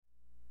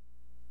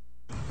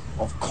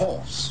Of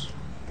course.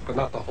 But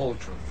not the whole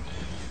truth.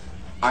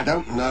 I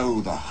don't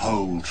know the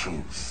whole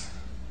truth.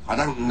 I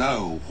don't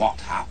know what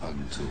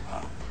happened to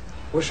her.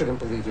 Wish I didn't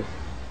believe you.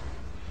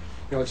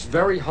 You know, it's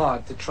very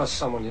hard to trust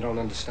someone you don't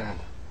understand.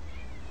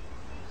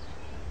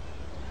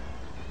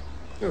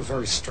 You're a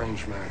very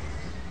strange man.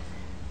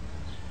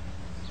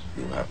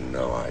 You have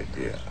no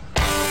idea.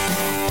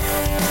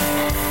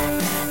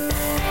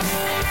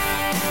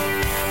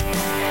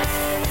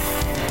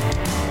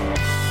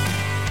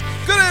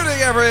 Good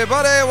evening,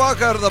 everybody.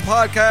 Welcome to the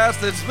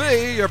podcast. It's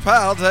me, your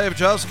pal, Dave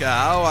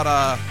Juskow, on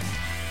a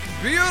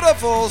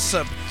beautiful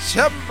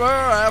September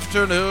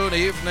afternoon,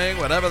 evening,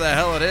 whatever the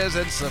hell it is.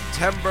 It's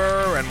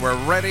September, and we're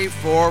ready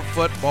for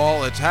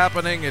football. It's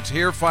happening. It's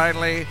here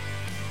finally.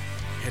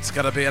 It's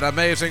going to be an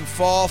amazing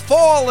fall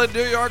in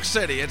New York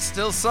City. It's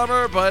still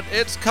summer, but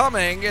it's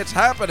coming. It's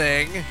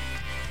happening.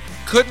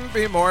 Couldn't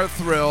be more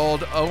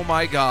thrilled. Oh,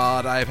 my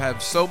God. I've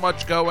had so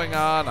much going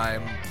on.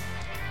 I'm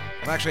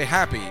actually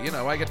happy. You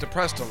know, I get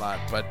depressed a lot,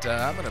 but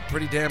I'm in a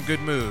pretty damn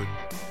good mood.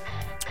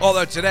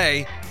 Although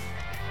today,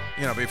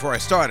 you know, before I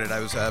started,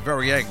 I was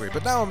very angry.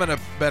 But now I'm in a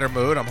better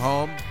mood. I'm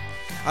home.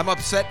 I'm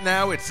upset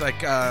now. It's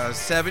like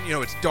 7. You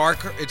know, it's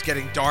dark. It's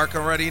getting dark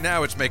already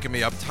now. It's making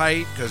me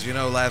uptight because, you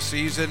know, last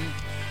season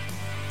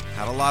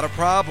had a lot of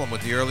problem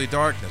with the early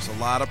darkness. A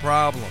lot of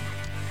problem.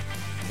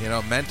 You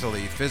know,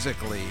 mentally,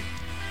 physically,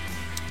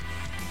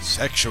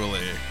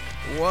 sexually.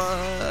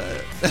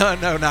 What?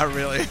 No, not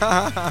really.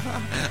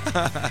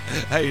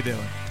 How you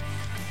doing?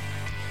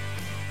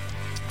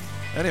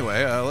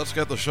 Anyway, let's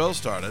get the show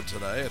started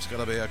today. It's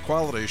going to be a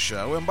quality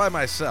show, and by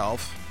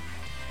myself.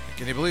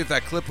 Can you believe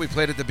that clip we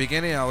played at the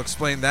beginning? I'll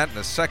explain that in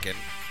a second.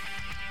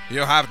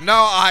 You have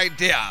no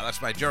idea.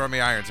 That's my Jeremy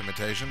Irons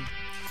imitation.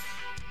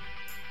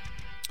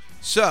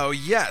 So,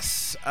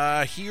 yes,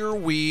 here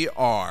we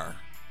are.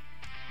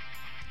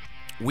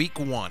 Week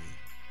 1.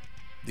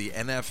 The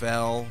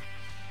NFL,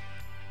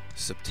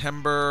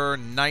 September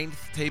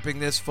 9th, taping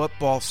this.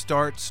 Football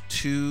starts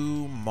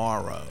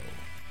tomorrow.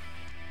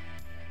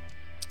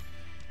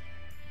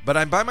 But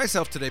I'm by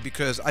myself today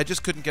because I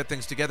just couldn't get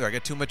things together. I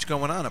got too much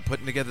going on. I'm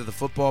putting together the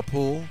football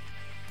pool.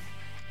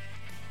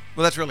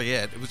 Well, that's really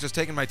it. It was just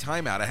taking my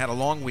time out. I had a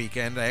long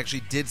weekend. I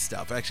actually did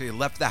stuff. I actually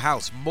left the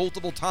house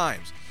multiple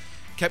times.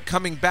 Kept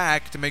coming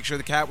back to make sure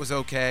the cat was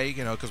okay,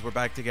 you know, because we're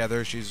back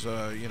together. She's,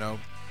 you know,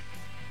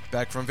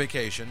 back from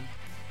vacation.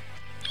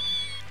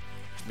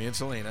 It's me and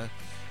Selena.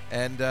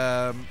 And,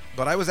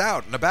 but I was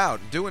out and about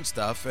and doing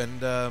stuff, and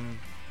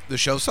the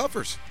show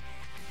suffers.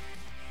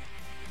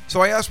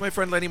 So I asked my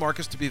friend Lenny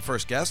Marcus to be the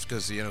first guest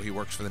because, you know, he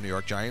works for the New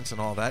York Giants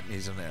and all that, and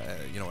he's a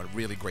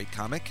really great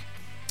comic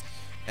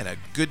and a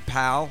good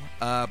pal.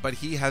 But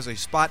he has a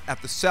spot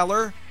at the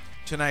Cellar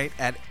tonight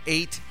at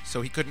 8,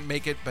 so he couldn't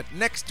make it. But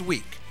next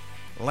week,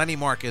 Lenny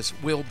Marcus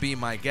will be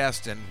my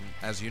guest, and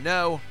as you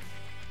know,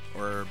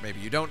 or maybe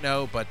you don't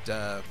know, but,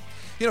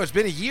 you know, it's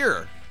been a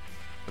year.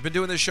 I've been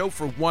doing this show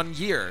for 1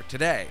 year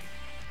today.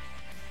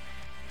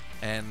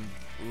 And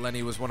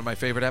Lenny was one of my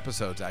favorite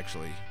episodes,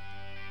 actually.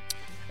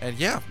 And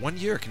yeah, 1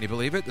 year. Can you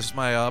believe it? This is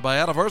my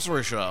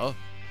anniversary show.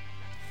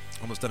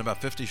 Almost done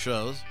about 50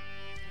 shows.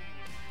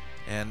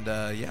 And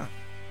yeah.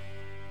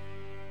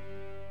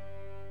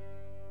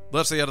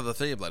 That's the end of the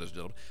theme, ladies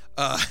and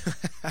gentlemen.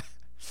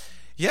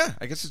 Yeah,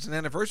 I guess it's an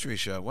anniversary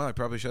show. Well, I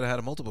probably should have had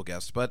a multiple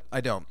guests, but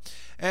I don't.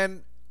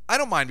 And I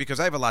don't mind because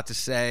I have a lot to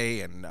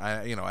say, and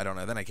I don't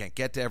know. Then I can't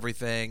get to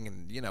everything,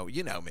 and you know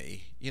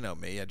me. You know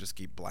me. I just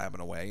keep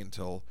blabbing away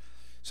until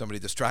somebody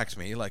distracts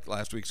me, like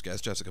last week's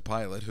guest, Jessica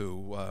Pilot,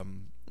 who,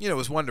 you know,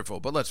 was wonderful.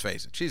 But let's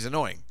face it, she's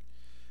annoying.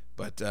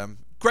 But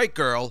great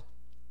girl.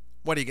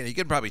 What are you going to... You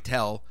can probably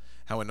tell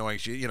how annoying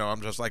she... You know,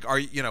 I'm just like,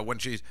 when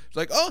she's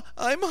like, oh,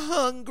 I'm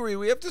hungry.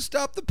 We have to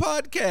stop the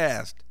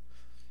podcast.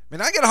 I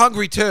mean, I get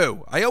hungry,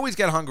 too. I always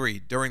get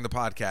hungry during the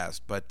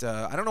podcast. But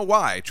I don't know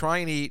why. I try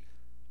and eat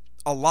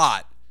a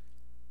lot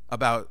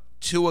about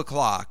 2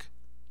 o'clock.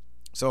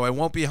 So I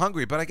won't be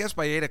hungry. But I guess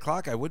by 8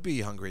 o'clock, I would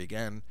be hungry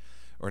again.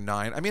 Or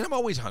 9. I mean, I'm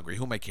always hungry.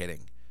 Who am I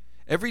kidding?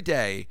 Every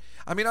day.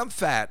 I mean, I'm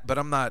fat, but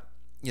I'm not,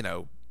 you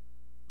know,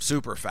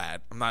 super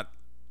fat. I'm not,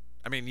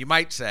 I mean, you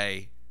might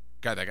say,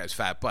 God, that guy's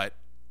fat, but,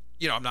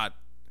 you know, I'm not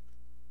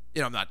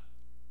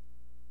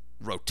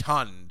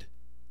rotund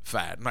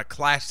fat. I'm not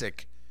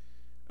classic.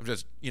 I'm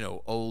just, you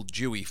know, old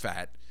Jewy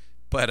fat.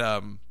 But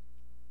all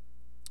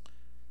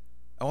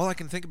I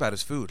can think about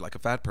is food, like a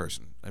fat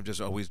person. I'm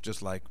just always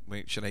just like,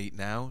 wait, should I eat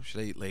now?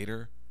 Should I eat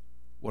later?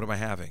 What am I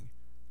having?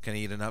 Can I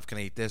eat enough? Can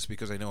I eat this?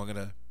 Because I know I'm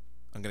gonna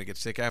get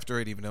sick after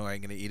it, even though I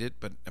ain't gonna eat it.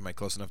 But am I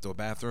close enough to a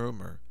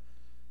bathroom? Or,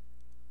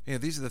 you know,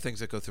 these are the things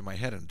that go through my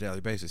head on a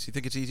daily basis. You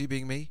think it's easy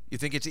being me? You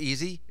think it's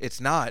easy?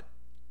 It's not.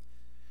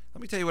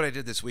 Let me tell you what I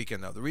did this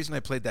weekend, though. The reason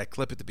I played that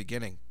clip at the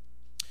beginning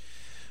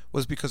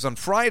was because on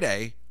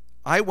Friday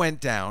I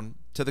went down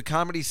to the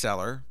Comedy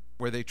Cellar,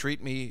 where they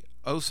treat me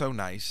oh so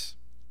nice,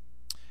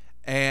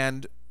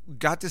 and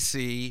got to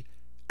see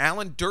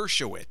Alan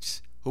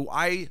Dershowitz, who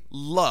I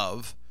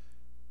love.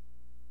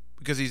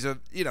 because he's a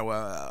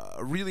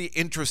really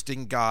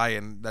interesting guy,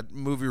 and that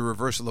movie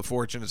Reversal of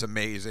Fortune is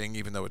amazing,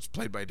 even though it's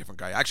played by a different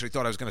guy. I actually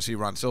thought I was going to see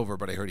Ron Silver,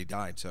 but I heard he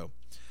died. So,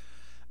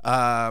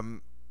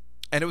 and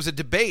it was a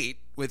debate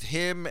with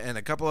him and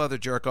a couple other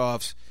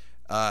jerk-offs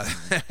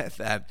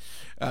that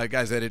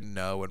guys I didn't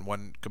know, and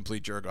one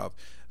complete jerk-off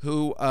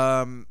who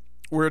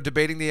were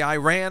debating the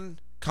Iran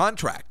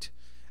contract.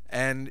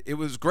 And it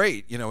was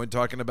great, in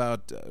talking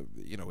about,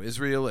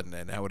 Israel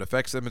and how it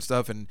affects them and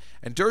stuff. And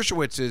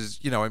Dershowitz is,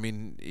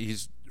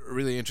 he's a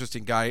really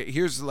interesting guy.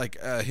 Here's like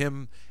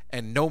him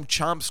and Noam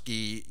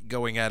Chomsky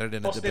going at it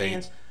in a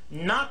debate.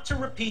 Not to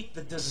repeat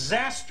the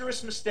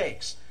disastrous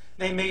mistakes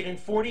they made in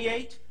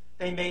 48,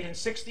 they made in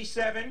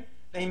 67,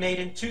 they made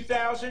in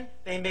 2000,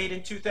 they made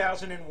in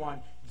 2001.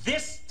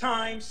 This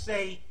time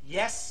say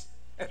yes,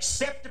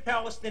 accept a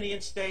Palestinian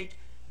state,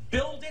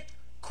 build it,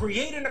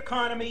 create an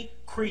economy,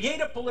 create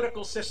a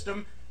political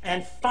system,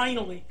 and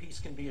finally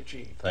peace can be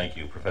achieved. Thank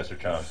you, Professor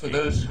Chomsky. For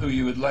those who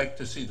you would like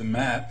to see the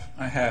map,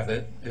 I have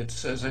it.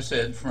 It's, as I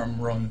said,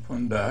 from Ron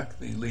Pundak,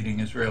 the leading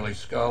Israeli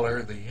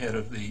scholar, the head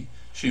of the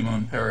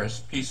Shimon Peres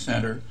Peace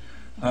Center.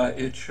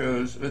 It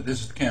shows,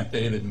 this is the Camp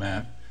David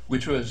map,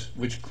 which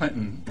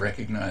Clinton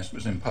recognized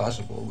was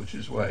impossible, which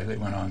is why they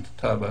went on to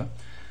Taba.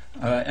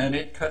 And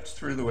it cuts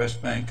through the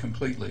West Bank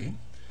completely.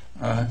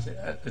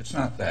 It's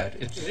not that.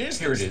 Here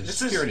it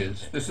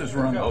is. This is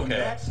Ron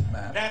Pundak's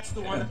map. That's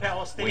the one the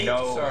Palestinians. We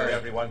know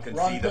everyone can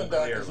see them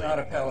clearly. Ron Pundak is not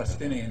a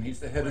Palestinian. He's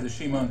the head of the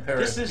Shimon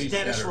Peres This is Peace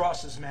Dennis Center.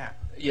 Ross's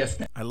map. Yes.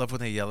 I love when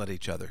they yell at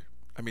each other.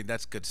 I mean,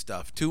 that's good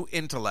stuff. Two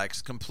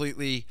intellects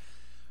completely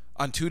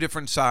on two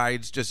different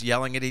sides, just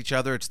yelling at each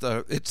other. It's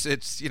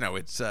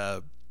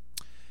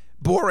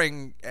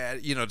boring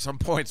at some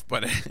points,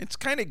 but it's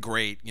kind of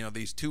great.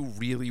 These two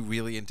really,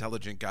 really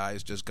intelligent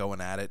guys just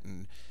going at it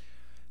and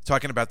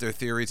talking about their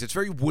theories. It's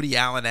very Woody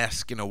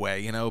Allen-esque in a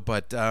way,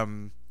 but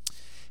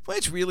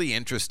it's really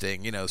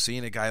interesting,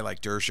 seeing a guy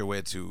like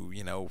Dershowitz who,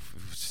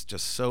 is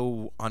just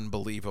so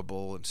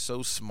unbelievable and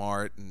so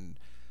smart, and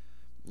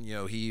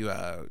he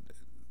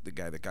the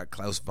guy that got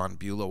Klaus von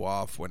Bülow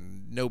off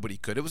when nobody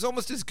could. It was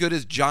almost as good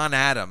as John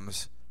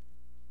Adams.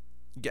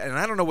 And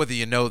I don't know whether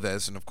you know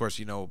this, and of course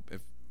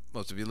if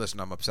most of you listen,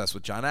 I'm obsessed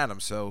with John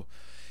Adams, so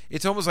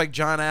it's almost like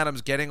John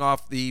Adams getting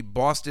off the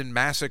Boston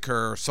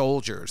Massacre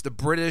soldiers, the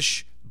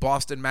British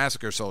Boston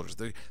Massacre soldiers,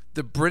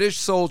 the British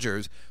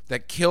soldiers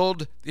that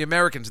killed the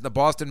Americans in the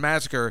Boston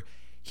Massacre.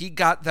 He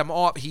got them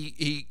off.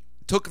 He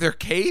took their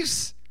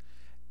case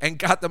and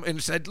got them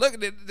and said, "Look,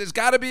 we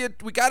got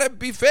to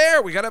be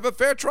fair. We got to have a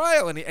fair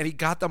trial." And he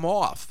got them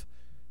off.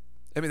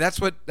 I mean, that's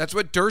what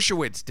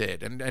Dershowitz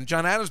did, and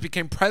John Adams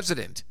became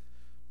president.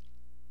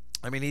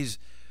 I mean, he's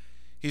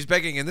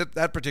begging in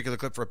that particular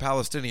clip for a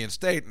Palestinian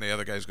state, and the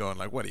other guy's going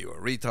like, "What are you, a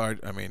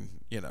retard?" I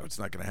mean, it's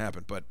not going to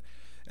happen.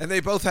 And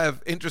they both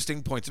have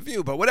interesting points of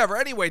view, but whatever.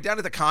 Anyway, down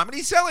at the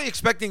Comedy Cellar,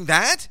 expecting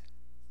that?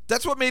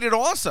 That's what made it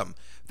awesome.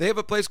 They have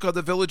a place called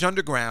the Village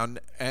Underground,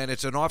 and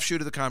it's an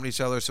offshoot of the Comedy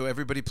Cellar, so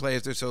everybody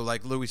plays there. So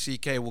like Louis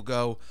C.K. will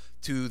go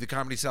to the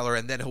Comedy Cellar,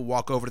 and then he'll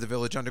walk over to the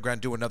Village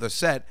Underground, do another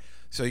set,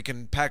 so you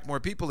can pack more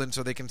people in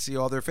so they can see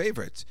all their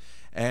favorites.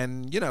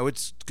 And,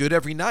 it's good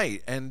every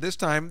night. And this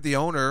time, the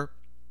owner,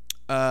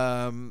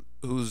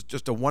 who's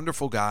just a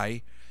wonderful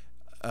guy,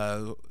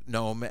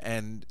 Noam,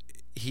 and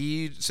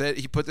he said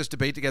he put this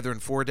debate together in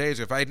 4 days.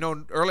 If I had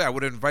known earlier, I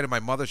would have invited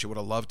my mother. She would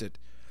have loved it.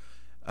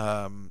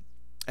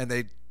 And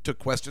they took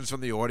questions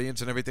from the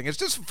audience and everything. It's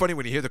just funny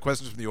when you hear the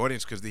questions from the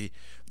audience, because the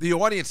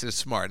audience is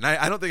smart. And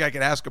I don't think I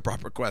could ask a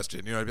proper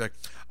question. I'd be like,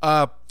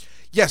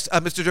 yes,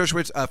 Mr.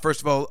 Dershowitz, first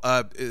of all,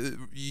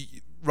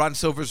 Ron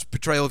Silver's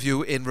portrayal of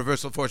you in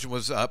Reversal of Fortune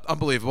was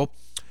unbelievable.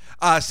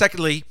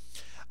 Secondly,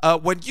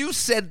 when you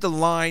said the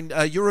line,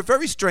 "You're a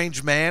very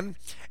strange man,"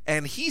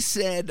 and he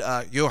said,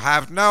 "You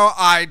have no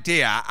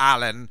idea,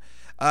 Alan,"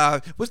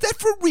 was that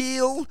for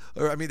real?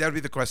 Or, I mean, that would be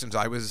the questions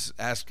I was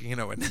asking,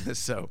 and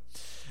so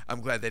I'm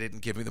glad they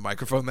didn't give me the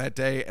microphone that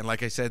day. And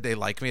like I said, they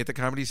like me at the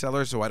Comedy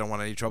Cellar, so I don't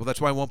want any trouble. That's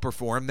why I won't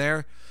perform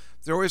there.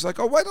 They're always like,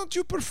 "Oh, why don't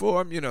you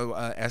perform?"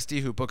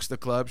 Esty, who books the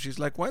club, she's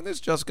like, "When is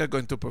Jessica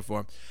going to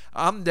perform?"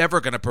 I'm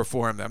never going to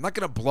perform there. I'm not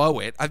going to blow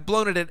it. I've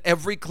blown it at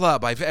every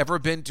club I've ever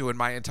been to in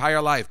my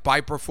entire life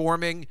by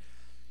performing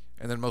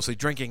and then mostly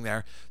drinking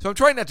there. So I'm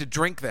trying not to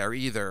drink there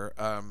either,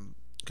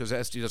 because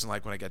Esty doesn't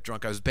like when I get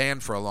drunk. I was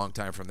banned for a long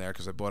time from there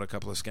because I bought a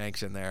couple of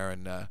skanks in there,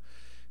 and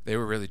they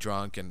were really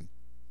drunk, and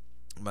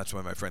that's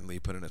why my friend Lee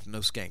put in a no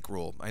skank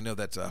rule. I know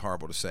that's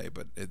horrible to say,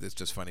 but it's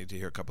just funny to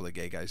hear a couple of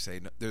gay guys say,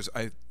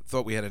 I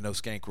thought we had a no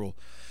skank rule.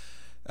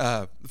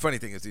 The funny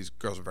thing is these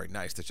girls are very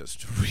nice. They're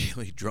just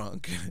really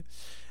drunk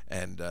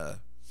and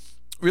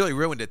really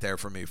ruined it there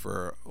for me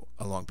for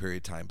a long period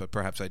of time, but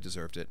perhaps I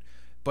deserved it.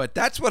 But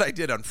that's what I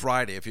did on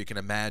Friday, if you can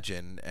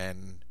imagine,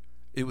 and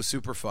it was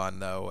super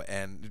fun, though,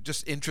 and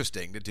just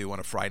interesting to do on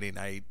a Friday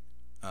night,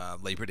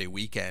 Labor Day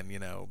weekend,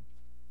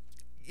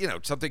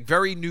 something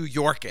very New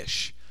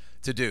Yorkish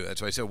to do.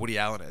 That's why I said Woody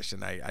Allen-ish,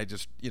 and I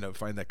just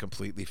find that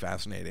completely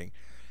fascinating.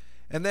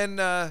 And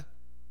then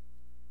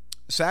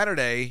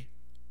Saturday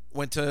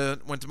went to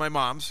my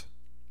mom's,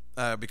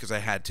 because I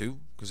had to,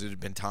 because it had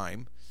been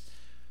time.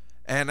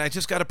 And I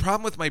just got a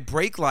problem with my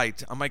brake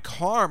light on my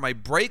car. My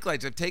brake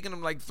lights, I've taken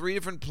them like 3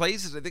 different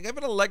places. I think I have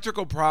an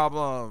electrical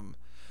problem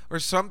or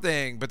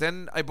something. But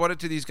then I bought it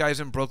to these guys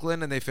in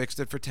Brooklyn, and they fixed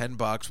it for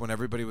 $10 when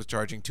everybody was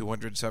charging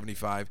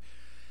 $275.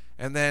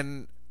 And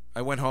then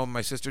I went home.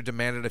 My sister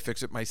demanded I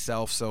fix it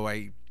myself, so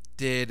I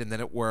did, and then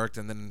it worked.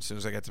 And then as soon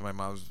as I got to my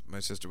mom's, my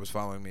sister was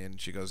following me, and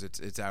she goes,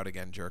 "It's out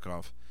again, jerk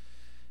off."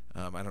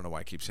 I don't know why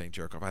I keep saying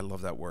jerk off. I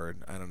love that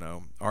word. I don't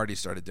know. Artie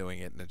started doing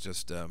it, and it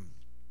just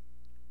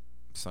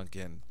sunk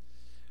in.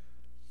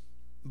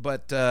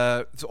 But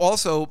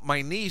also,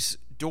 my niece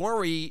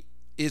Dory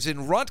is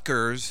in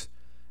Rutgers,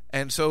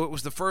 and so it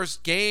was the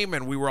first game,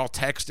 and we were all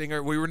texting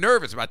her. We were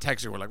nervous about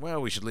texting her. We're like,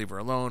 well, we should leave her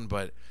alone,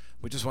 but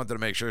we just wanted to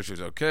make sure she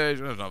was okay.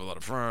 She doesn't have a lot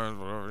of friends,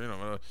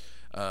 whatever,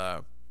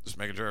 just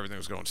making sure everything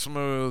was going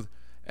smooth.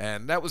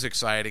 And that was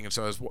exciting. And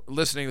so I was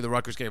listening to the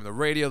Rutgers game on the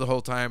radio the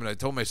whole time, and I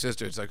told my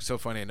sister, it's like so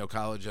funny, I know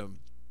college.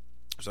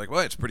 She's like,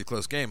 well, it's a pretty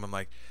close game. I'm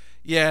like,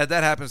 yeah,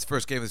 that happens the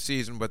first game of the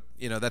season, but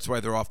that's why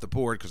they're off the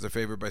board, because they're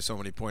favored by so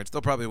many points.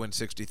 They'll probably win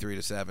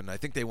 63-7. I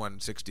think they won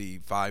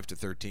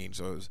 65-13.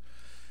 So it was,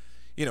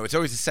 it's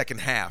always the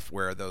second half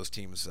where those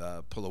teams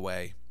pull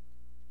away,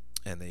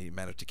 and they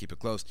manage to keep it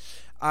close.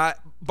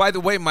 By the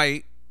way,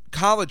 my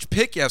college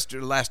pick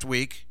last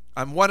week,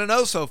 I'm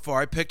 1-0 so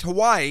far. I picked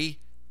Hawaii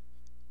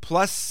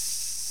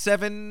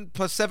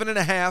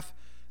 +7.5.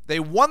 They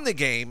won the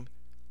game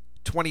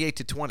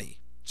 28-20.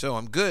 So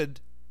I'm good.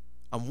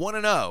 I'm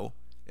 1-0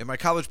 in my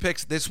college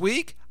picks this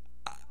week.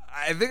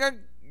 I think I'm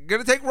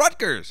going to take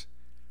Rutgers.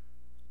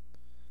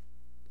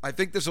 I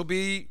think this will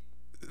be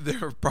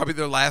probably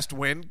their last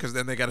win, because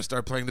then they got to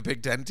start playing the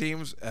Big Ten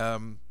teams. I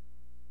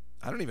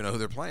don't even know who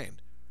they're playing,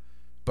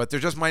 but they're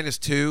just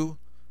 -2.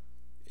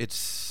 It's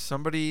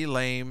somebody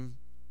lame.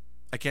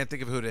 I can't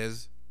think of who it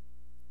is.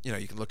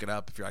 You can look it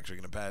up if you're actually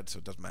going to bet, so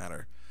it doesn't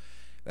matter.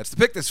 That's the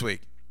pick this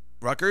week.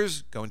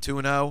 Rutgers going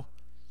 2-0,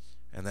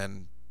 and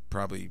then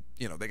probably,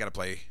 they got to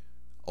play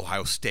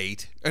Ohio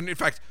State. And in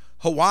fact,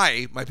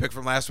 Hawaii, my pick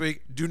from last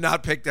week, do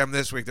not pick them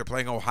this week. They're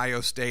playing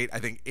Ohio State. I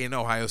think in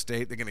Ohio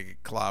State, they're going to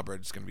get clobbered.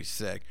 It's going to be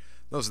sick.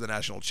 Those are the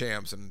national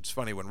champs, and it's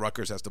funny when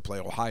Rutgers has to play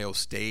Ohio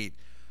State.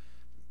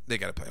 They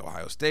got to play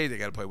Ohio State. They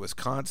got to play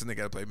Wisconsin. They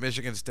got to play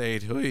Michigan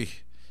State. Hui.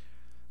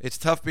 It's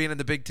tough being in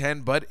the Big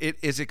Ten, but it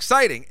is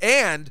exciting.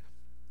 And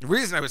the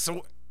reason I was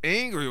so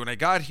angry when I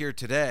got here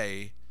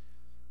today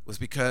was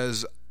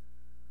because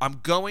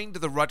I'm going to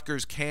the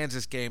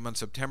Rutgers-Kansas game on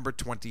September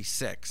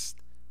 26th.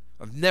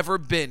 I've never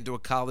been to a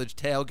college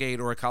tailgate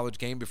or a college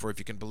game before, if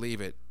you can believe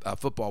it,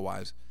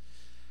 football-wise.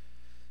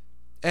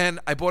 And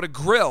I bought a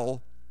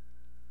grill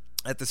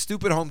at the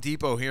stupid Home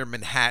Depot here in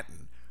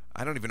Manhattan.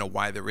 I don't even know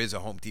why there is a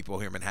Home Depot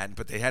here in Manhattan,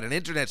 but they had an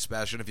internet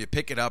special. And if you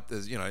pick it up,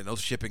 there's, no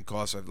shipping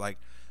costs. I'm like,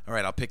 all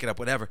right, I'll pick it up,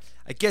 whatever.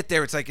 I get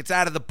there, it's like it's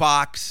out of the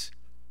box.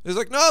 It's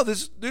like, no,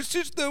 this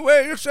is the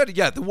way you said it.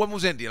 Yeah, the one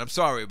was Indian. I'm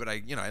sorry, but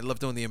I love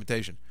doing the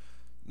imitation.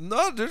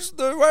 No, this is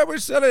the way we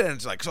said it. And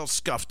it's like it's all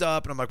scuffed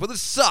up. And I'm like, well,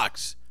 this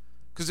sucks,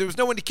 because there was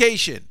no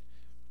indication.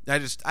 I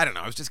don't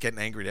know. I was just getting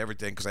angry at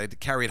everything because I had to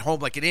carry it home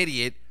like an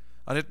idiot.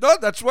 And no,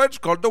 that's why it's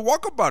called the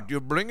walkabout.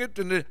 You bring it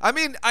in.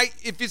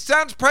 If it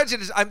sounds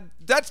prejudiced,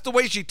 that's the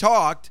way she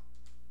talked.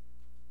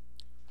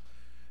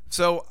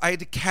 So I had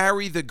to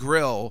carry the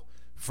grill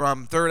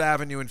from 3rd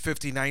Avenue and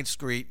 59th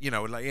Street,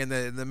 like in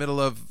the middle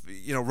of,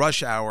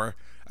 rush hour.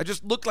 I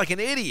just looked like an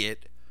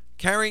idiot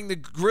carrying the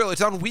grill.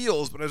 It's on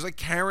wheels, but I was like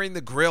carrying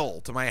the grill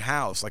to my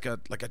house. I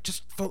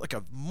just felt like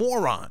a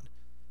moron.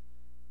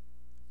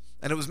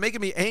 And it was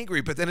making me angry.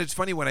 But then it's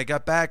funny, when I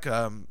got back,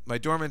 my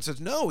doorman says,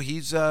 no,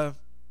 it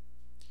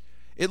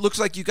looks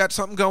like you got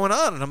something going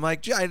on. And I'm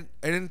like, gee, I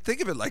didn't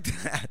think of it like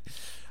that.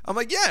 I'm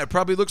like, yeah, it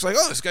probably looks like,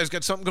 oh, this guy's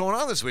got something going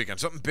on this weekend,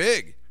 something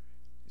big.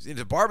 He's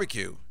into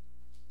barbecue.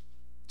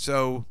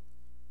 So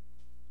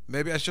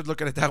maybe I should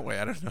look at it that way.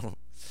 I don't know.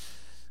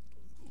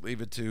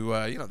 Leave it to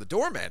the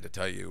doorman to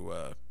tell you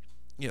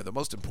the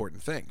most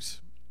important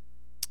things.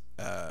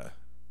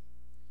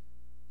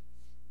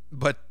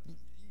 But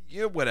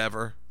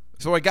whatever.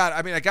 So I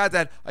got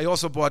that. I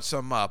also bought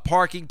some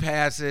parking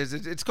passes.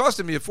 It's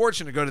costing me a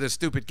fortune to go to this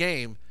stupid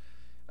game,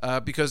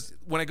 because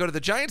when I go to the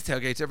Giants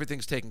tailgates,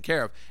 everything's taken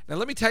care of. Now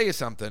let me tell you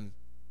something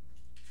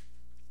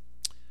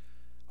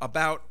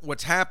about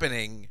what's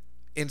happening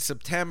in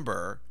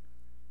September.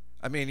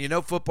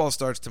 Football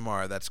starts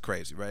tomorrow. That's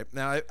crazy, right?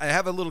 Now, I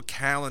have a little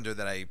calendar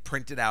that I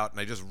printed out, and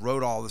I just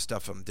wrote all the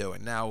stuff I'm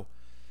doing. Now,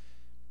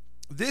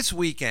 this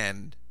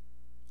weekend,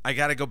 I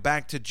got to go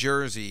back to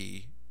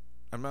Jersey.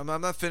 I'm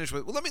not finished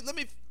with. Well, let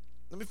me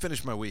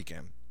finish my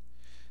weekend.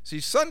 See,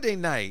 Sunday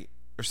night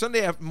or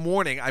Sunday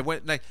morning, I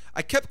went. And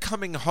I kept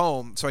coming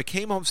home, so I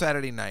came home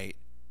Saturday night,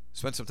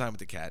 spent some time with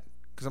the cat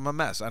because I'm a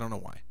mess. I don't know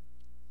why.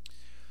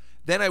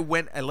 Then I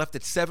left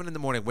at 7 in the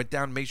morning.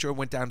 Made sure I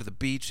went down to the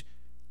beach,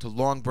 to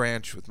Long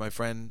Branch with my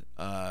friend,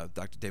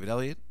 Dr. David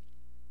Elliott,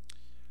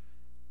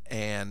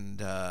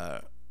 and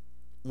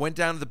went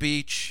down to the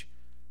beach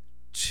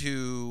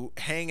to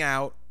hang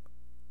out,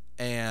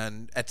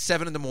 and at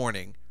 7 in the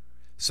morning,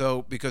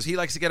 So, because he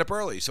likes to get up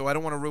early, so I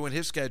don't want to ruin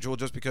his schedule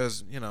just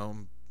because, you know,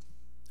 I'm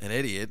an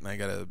idiot and I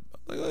gotta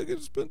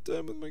spend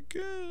time with my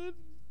kid.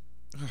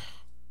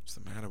 What's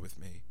the matter with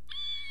me?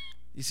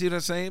 You see what I'm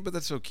saying? But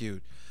that's so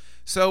cute.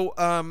 So,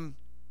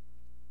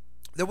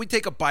 then we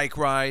take a bike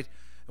ride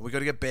and we go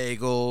to get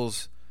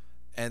bagels.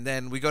 And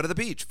then we go to the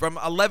beach from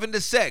 11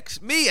 to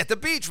 6. Me at the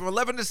beach from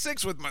 11 to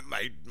 6 with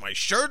my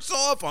shirts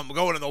off. I'm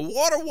going in the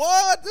water.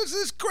 What? This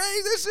is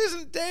crazy. This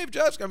isn't Dave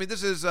Juskow. I mean,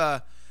 this is,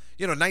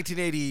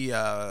 1980,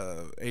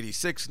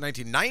 86,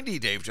 1990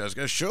 Dave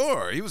Juskow.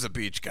 Sure, he was a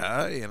beach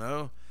guy, you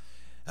know.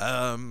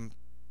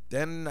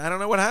 Then I don't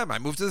know what happened. I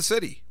moved to the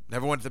city.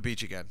 Never went to the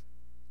beach again.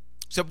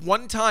 Except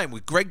one time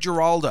with Greg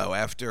Giraldo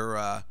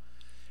after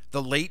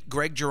the late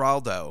Greg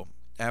Giraldo.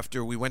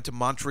 After we went to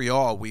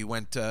Montreal, we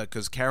went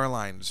because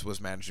Caroline's was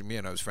managing me,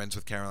 and I was friends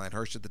with Caroline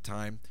Hirsch at the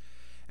time.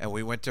 And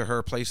we went to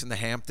her place in the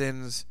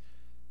Hamptons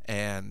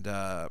and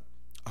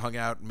hung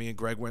out. And me and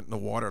Greg went in the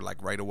water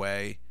like right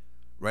away,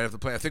 right after the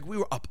play. I think we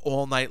were up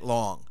all night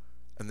long,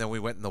 and then we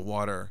went in the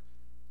water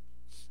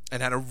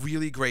and had a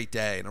really great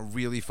day and a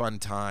really fun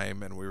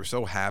time. And we were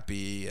so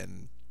happy.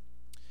 And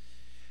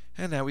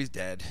now he's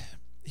dead.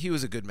 He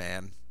was a good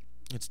man.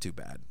 It's too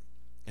bad.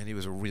 And he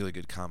was a really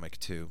good comic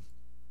too.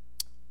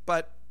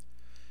 But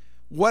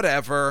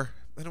whatever.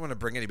 I don't want to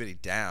bring anybody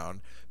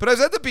down. But I was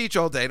at the beach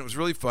all day, and it was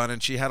really fun,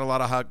 and she had a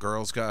lot of hot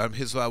girls come.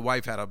 His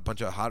wife had a bunch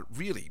of hot,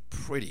 really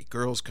pretty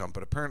girls come,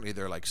 but apparently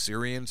they're like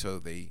Syrian, so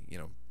they,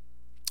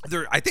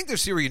 I think they're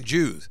Syrian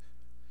Jews.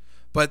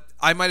 But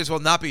I might as well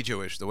not be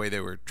Jewish the way they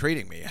were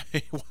treating me.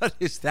 What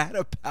is that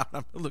about?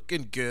 I'm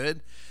looking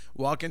good,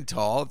 walking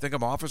tall. I think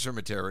I'm officer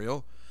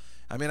material.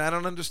 I mean, I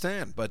don't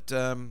understand. But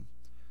I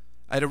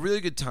had a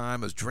really good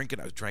time. I drank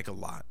a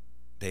lot.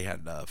 They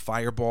had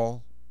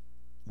Fireball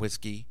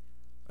whiskey.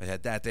 I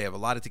had that. They have a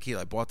lot of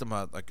tequila. I bought them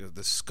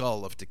the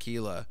skull of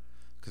tequila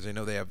because I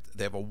know they have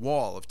a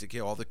wall of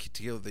tequila. All the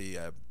tequila,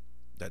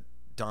 that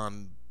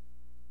Don,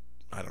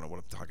 I don't know what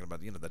I'm talking about.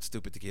 That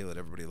stupid tequila that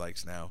everybody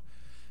likes now.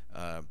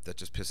 That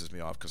just pisses me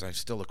off because I'm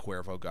still a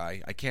Cuervo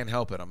guy. I can't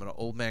help it. I'm an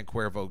old man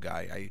Cuervo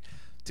guy.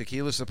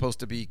 Tequila's supposed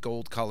to be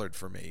gold colored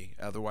for me.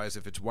 Otherwise,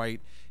 if it's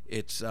white,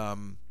 it's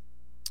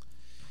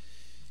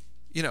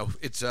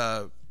it's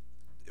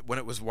when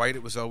it was white,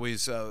 it was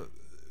always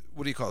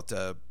what do you call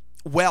it?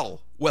 Well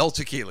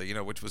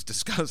tequila, which was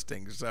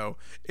disgusting. So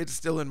it's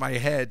still in my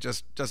head,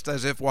 just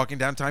as if walking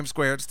down Times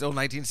Square. It's still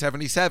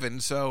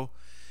 1977. So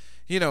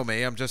you know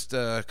me, I'm just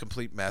a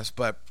complete mess.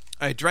 But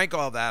I drank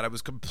all that. I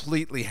was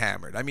completely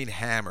hammered. I mean,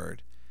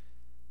 hammered.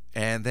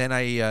 And then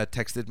I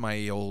texted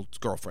my old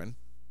girlfriend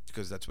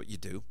because that's what you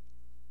do.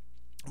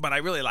 But I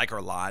really like her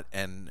a lot,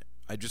 and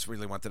I just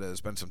really wanted to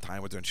spend some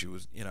time with her. And she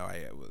was,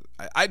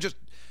 I just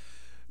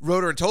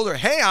wrote her and told her,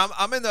 hey,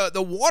 I'm in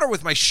the water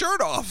with my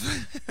shirt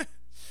off.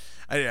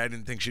 I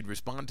didn't think she'd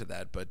respond to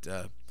that, but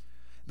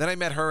then I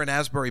met her in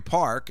Asbury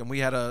Park, and we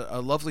had a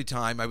lovely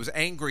time. I was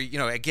angry,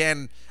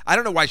 again, I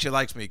don't know why she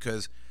likes me,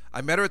 because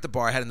I met her at the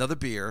bar, I had another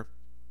beer,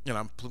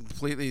 I'm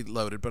completely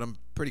loaded, but I'm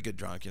pretty good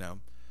drunk,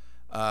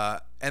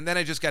 and then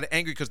I just got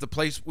angry because the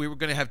place, we were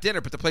going to have dinner,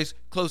 but the place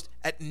closed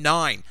at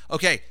 9.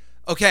 Okay,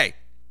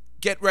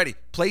 get ready.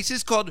 Place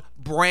is called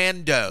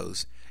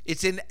Brando's.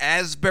 It's in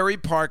Asbury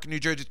Park, New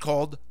Jersey. It's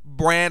called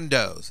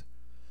Brando's.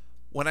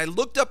 When I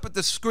looked up at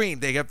the screen,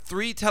 they have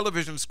 3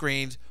 television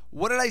screens.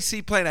 What did I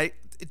see playing?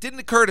 It didn't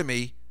occur to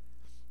me.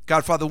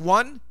 Godfather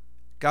 1,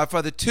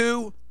 Godfather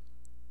 2,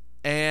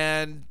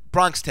 and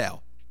Bronx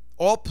Tale.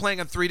 All playing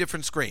on 3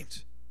 different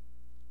screens.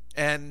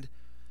 And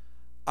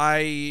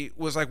I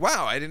was like,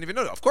 wow, I didn't even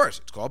know that. Of course,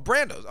 it's called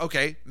Brando's.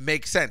 Okay,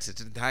 makes sense. It's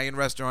an Italian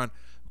restaurant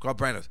called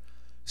Brando's.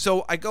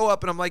 So I go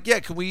up and I'm like, yeah,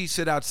 can we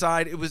sit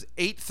outside? It was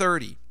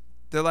 8:30.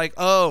 They're like,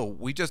 oh,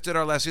 we just did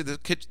our last year.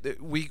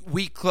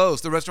 We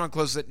closed. The restaurant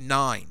closes at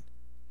 9.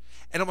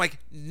 And I'm like,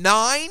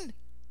 9?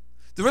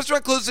 The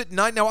restaurant closes at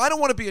 9? Now, I don't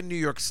want to be a New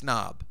York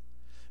snob,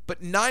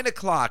 but 9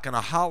 o'clock on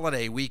a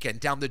holiday weekend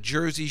down the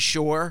Jersey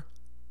Shore,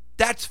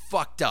 that's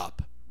fucked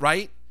up,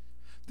 right?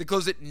 They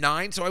close at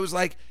 9. So I was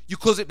like, you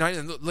close at 9?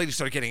 And the lady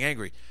started getting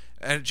angry.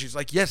 And she's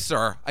like, yes,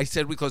 sir. I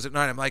said we close at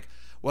 9. I'm like,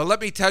 well,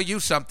 let me tell you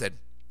something.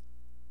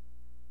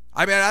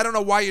 I mean, I don't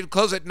know why you'd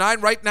close at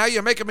 9. Right now,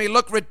 you're making me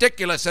look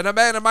ridiculous, and a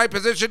man in my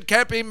position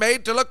can't be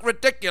made to look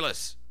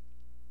ridiculous.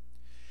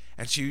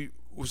 And she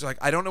was like,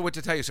 I don't know what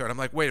to tell you, sir. And I'm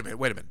like, wait a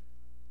minute.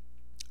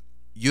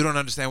 You don't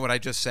understand what I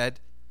just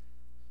said?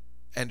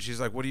 And she's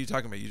like, what are you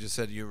talking about? You just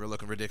said you were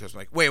looking ridiculous.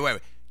 I'm like, wait.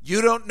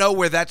 You don't know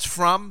where that's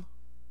from?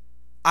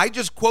 I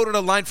just quoted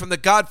a line from The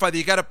Godfather.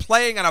 You got it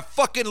playing on a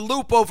fucking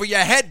loop over your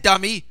head,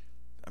 dummy.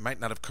 I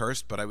might not have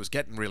cursed, but I was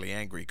getting really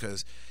angry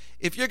because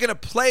if you're going to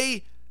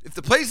play... If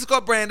the place is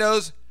called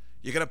Brando's,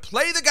 you're going to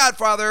play The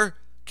Godfather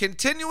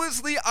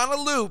continuously on a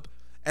loop,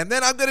 and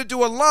then I'm going to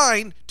do a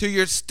line to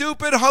your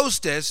stupid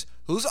hostess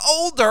who's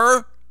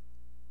older.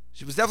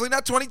 She was definitely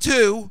not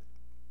 22,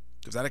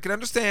 because that I can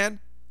understand.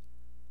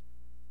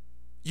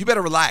 You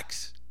better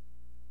relax.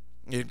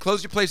 You can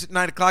close your place at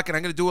 9 o'clock, and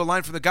I'm going to do a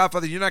line from The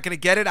Godfather. You're not going to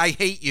get it? I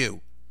hate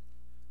you.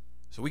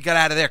 So we got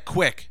out of there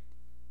quick.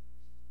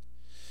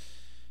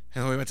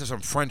 And then we went to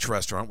some French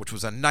restaurant, which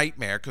was a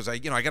nightmare because I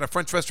got a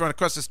French restaurant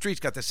across the street. It's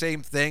got the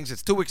same things.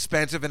 It's too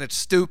expensive and it's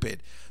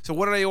stupid. So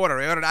what did I order?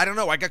 I don't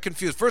know. I got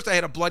confused. First I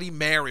had a Bloody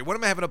Mary. What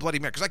am I having a Bloody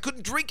Mary? Because I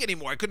couldn't drink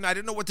anymore. I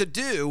didn't know what to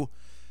do.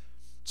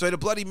 So I had a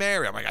Bloody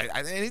Mary. I'm like,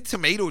 I need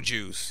tomato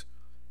juice.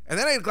 And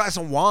then I had a glass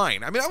of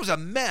wine. I mean, I was a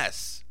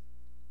mess.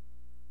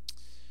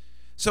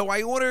 So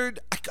I ordered,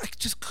 I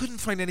just couldn't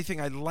find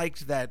anything I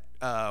liked that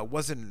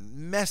wasn't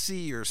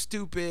messy or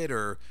stupid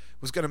or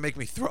was going to make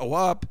me throw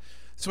up.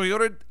 So I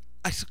ordered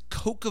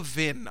Coke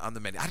Vin on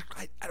the menu.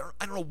 I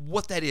don't know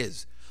what that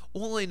is.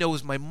 All I know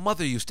is my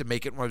mother used to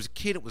make it when I was a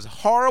kid. It was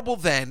horrible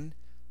then.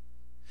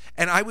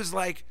 And I was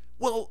like,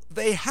 well,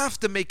 they have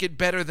to make it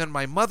better than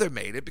my mother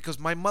made it because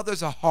my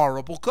mother's a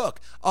horrible cook.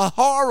 A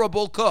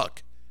horrible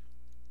cook.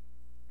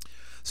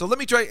 So let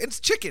me try. It's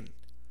chicken.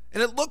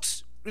 And it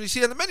looks, when you see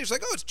it on the menu, it's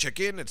like, oh, it's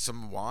chicken. It's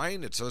some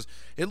wine.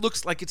 It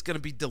looks like it's going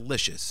to be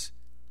delicious.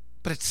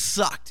 But it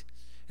sucked.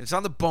 And it's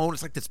on the bone.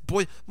 It's like this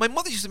boy. My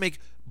mother used to make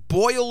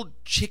boiled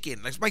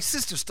chicken. My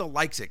sister still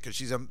likes it because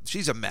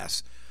she's a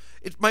mess.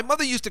 My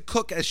mother used to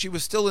cook as she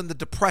was still in the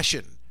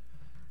Depression.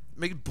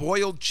 Make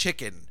boiled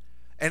chicken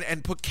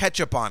and put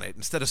ketchup on it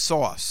instead of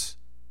sauce.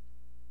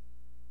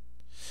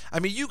 I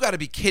mean, you got to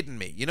be kidding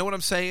me. You know what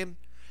I'm saying?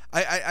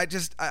 I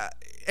just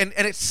and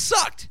it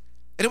sucked.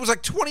 And it was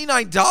like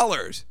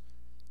 $29.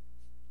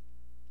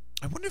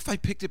 I wonder if I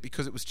picked it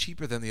because it was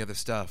cheaper than the other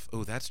stuff.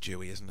 Oh, that's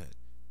Jewy, isn't it?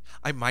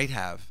 I might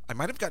have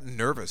gotten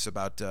nervous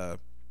about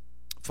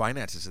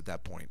finances at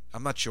that point.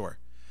 I'm not sure.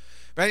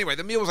 But anyway,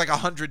 the meal was like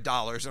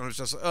 $100, and I was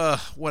just,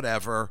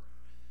 whatever.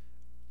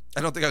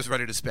 I don't think I was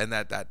ready to spend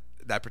that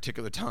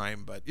particular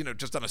time, but,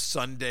 just on a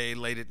Sunday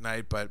late at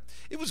night. But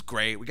it was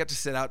great. We got to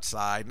sit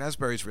outside, and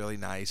Asbury's really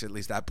nice. At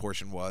least that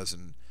portion was,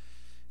 and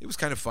it was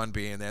kind of fun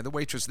being there. The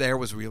waitress there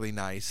was really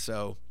nice,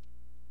 so.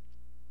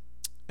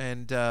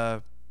 And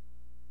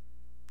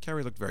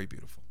Carrie looked very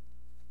beautiful.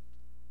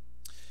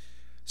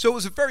 So it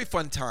was a very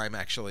fun time,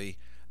 actually.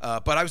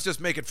 But I was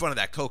just making fun of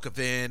that Coke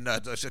Vin.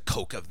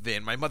 Coke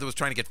Vin. My mother was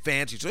trying to get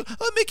fancy. She said,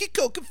 "Oh, make it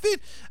Coke Vin."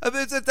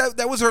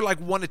 That was her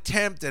one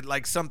attempt at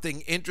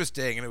something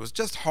interesting, and it was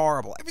just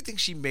horrible. Everything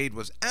she made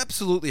was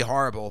absolutely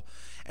horrible.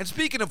 And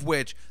speaking of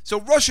which, so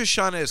Rosh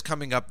Hashanah is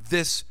coming up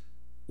this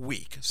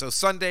week. So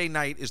Sunday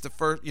night is the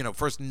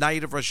first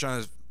night of Rosh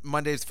Hashanah.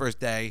 Monday is the first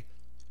day,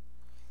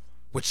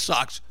 which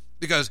sucks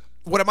because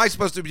what am I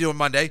supposed to be doing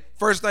Monday?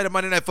 First night of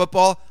Monday Night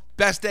Football,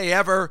 best day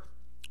ever.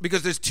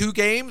 Because there's two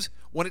games,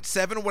 one at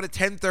 7, one at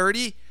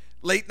 10:30.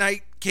 Late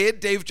night kid,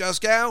 Dave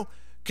Juskow.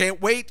 Can't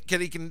wait.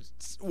 He can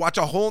watch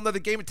a whole nother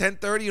game at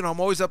 10:30,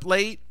 I'm always up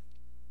late.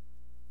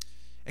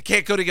 I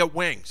can't go to get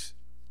wings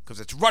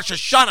because it's Rosh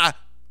Hashanah.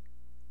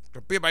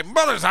 I'll be at my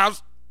mother's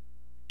house.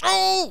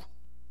 Oh!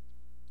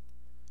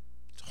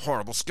 It's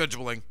horrible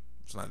scheduling.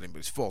 It's not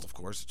anybody's fault, of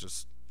course. It's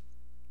just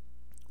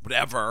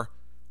whatever.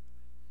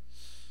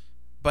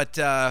 But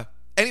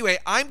anyway,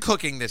 I'm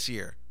cooking this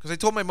year because I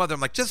told my mother,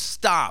 I'm like, just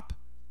stop.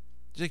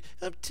 She's like,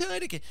 I'm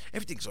tired again.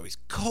 Everything's always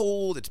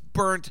cold. It's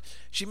burnt.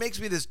 She makes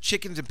me this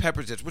chickens and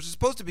peppers dish, which is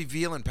supposed to be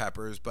veal and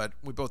peppers, but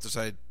we both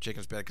decided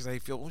chicken's bad because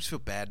I always feel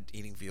bad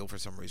eating veal for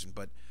some reason.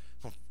 But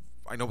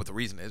I know what the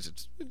reason is.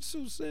 It's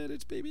so sad.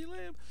 It's baby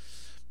lamb.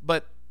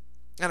 But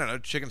I don't know.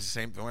 Chicken's the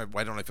same.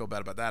 Why don't I feel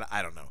bad about that?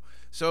 I don't know.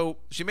 So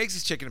she makes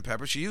this chicken and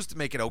peppers. She used to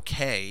make it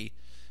okay.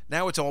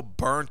 Now it's all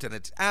burnt and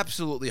it's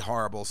absolutely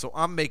horrible. So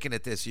I'm making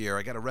it this year.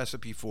 I got a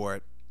recipe for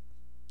it,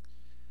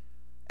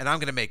 and I'm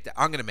gonna make that.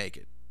 I'm gonna make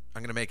it.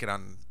 I'm going to make it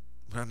on,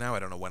 well, now I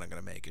don't know when I'm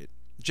going to make it.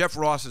 Jeff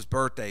Ross's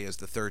birthday is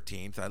the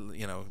 13th.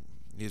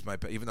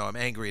 Even though I'm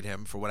angry at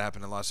him for what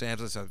happened in Los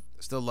Angeles, I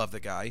still love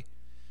the guy.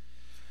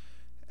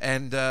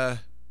 And,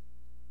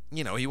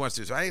 he wants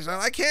to. So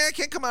I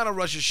can't come out on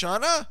Rosh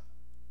Hashanah.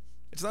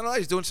 It's not allowed.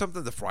 He's doing something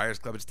at the Friars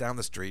Club. It's down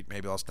the street.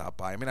 Maybe I'll stop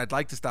by. I mean, I'd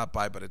like to stop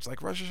by, but it's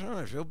like Rosh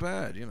Hashanah. I feel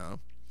bad,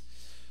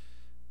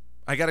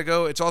 I got to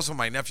go. It's also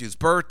my nephew's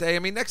birthday. I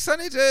mean, next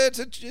Sunday, it's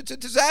a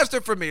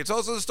disaster for me. It's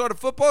also the start of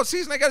football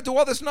season. I got to do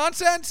all this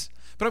nonsense.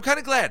 But I'm kind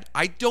of glad.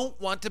 I don't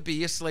want to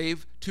be a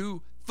slave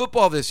to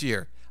football this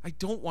year. I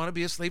don't want to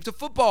be a slave to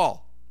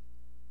football.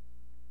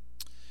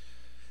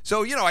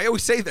 So, I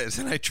always say this,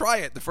 and I try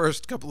it the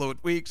first couple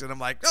of weeks, and I'm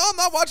like, oh, I'm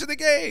not watching the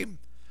game.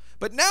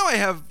 But now I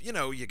have,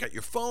 you got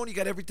your phone, you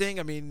got everything.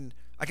 I mean,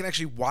 I can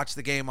actually watch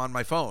the game on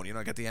my phone.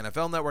 I got the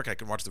NFL Network. I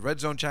can watch the Red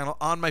Zone channel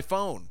on my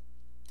phone.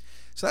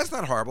 So that's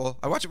not horrible.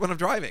 I watch it when I'm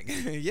driving.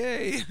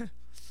 Yay.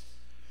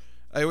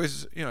 I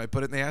always, I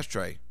put it in the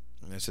ashtray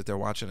and I sit there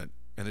watching it.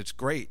 And it's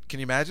great. Can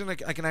you imagine? I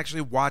can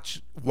actually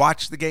watch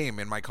the game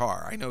in my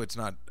car. I know it's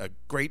not a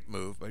great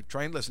move, but I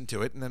try and listen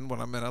to it. And then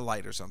when I'm in a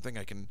light or something,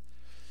 I can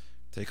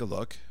take a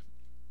look.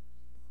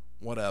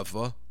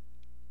 Whatever.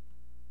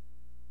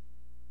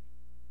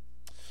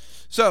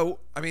 So,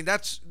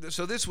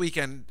 so this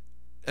weekend,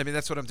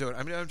 that's what I'm doing.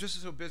 I'm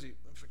just so busy.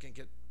 I freaking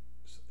if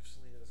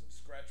Selena doesn't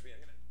scratch me, I'm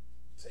going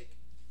to take,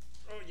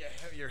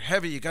 you're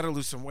heavy. You got to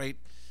lose some weight.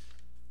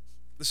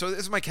 So this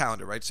is my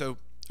calendar, right? So,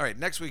 all right,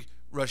 next week,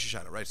 Rosh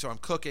Hashanah, right? So I'm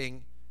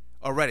cooking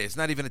already. It's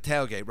not even a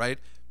tailgate, right?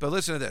 But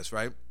listen to this,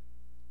 right?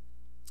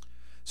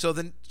 So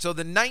the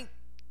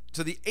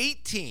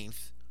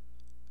 18th,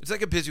 it's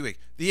like a busy week.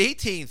 The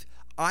 18th,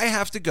 I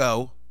have to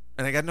go,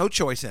 and I got no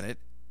choice in it.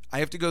 I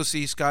have to go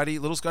see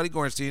little Scotty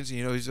Gorenstein.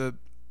 You know, he's a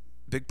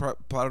big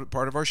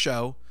part of our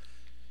show.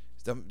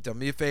 He's done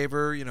me a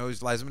favor. You know,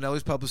 he's Liza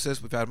Minnelli's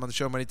publicist. We've had him on the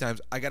show many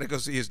times. I got to go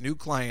see his new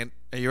client.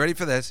 Are you ready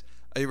for this?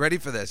 Are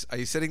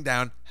you sitting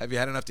down? Have you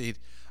had enough to eat?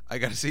 I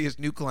got to see his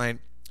new client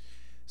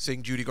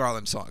sing Judy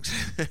Garland songs.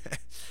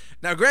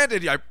 Now,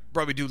 granted, I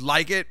probably do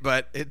like it,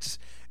 but it's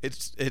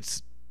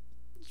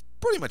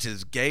pretty much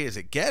as gay as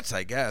it gets,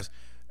 I guess.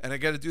 And I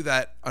got to do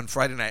that on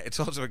Friday night. It's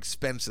also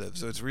expensive,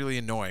 so it's really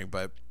annoying,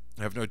 but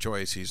I have no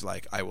choice. He's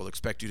like, I will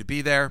expect you to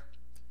be there.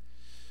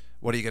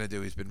 What are you going to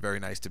do? He's been very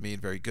nice to me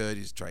and very good.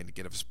 He's trying to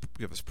give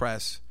us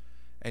press,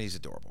 and he's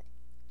adorable.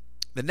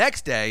 The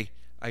next day,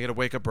 I got to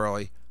wake up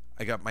early.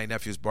 I got my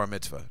nephew's bar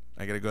mitzvah.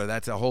 I got to go.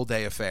 That's a whole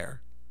day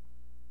affair.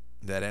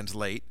 That ends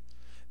late.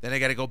 Then I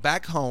got to go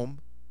back home,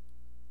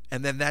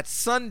 and then that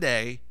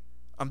Sunday,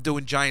 I'm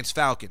doing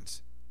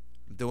Giants-Falcons.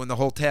 I'm doing the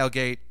whole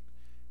tailgate.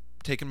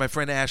 Taking my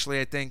friend Ashley,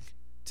 I think,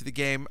 to the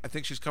game. I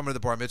think she's coming to the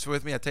bar mitzvah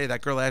with me. I tell you,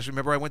 that girl Ashley,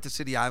 remember I went to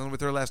City Island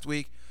with her last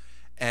week?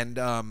 And,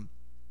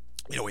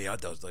 you know, we had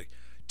those, like,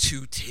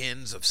 2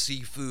 tins of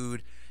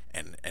seafood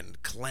and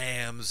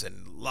clams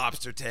and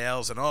lobster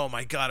tails. And, oh,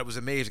 my God, it was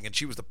amazing. And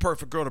she was the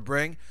perfect girl to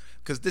bring,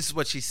 because this is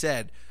what she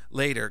said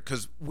later,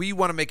 because we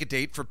want to make a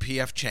date for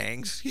P.F.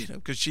 Chang's, you know,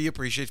 because she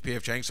appreciates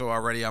P.F. Chang's, so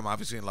already I'm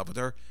obviously in love with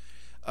her.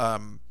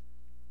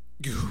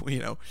 You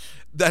know,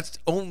 that's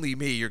only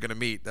me you're going to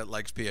meet that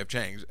likes P.F.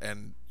 Chang's,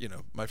 and, you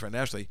know, my friend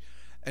Ashley.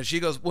 And she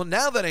goes, well,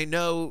 now that I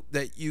know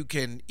that you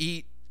can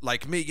eat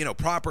like me, you know,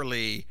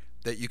 properly,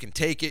 that you can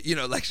take it, you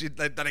know, like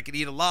that I can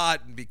eat a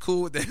lot and be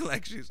cool with it.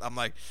 Like I'm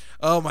like,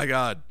 oh my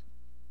God,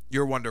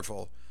 you're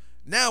wonderful.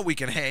 Now we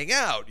can hang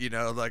out, you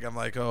know, like I'm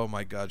like, oh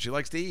my God, she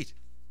likes to eat.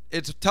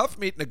 It's tough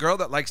meeting a girl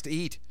that likes to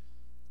eat.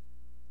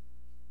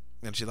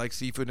 And she likes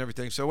seafood and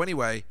everything. So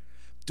anyway,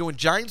 doing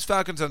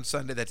Giants-Falcons on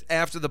Sunday. That's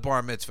after the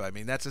bar mitzvah. I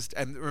mean,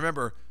 and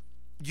remember,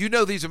 you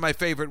know these are my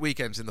favorite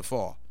weekends in the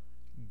fall.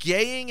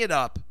 Gaying it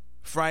up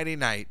Friday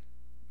night,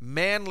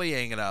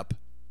 manlying it up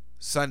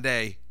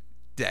Sunday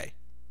day.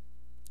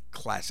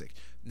 Classic.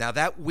 Now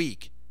that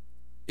week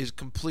is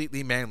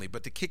completely manly,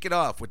 but to kick it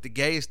off with the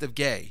gayest of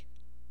gay,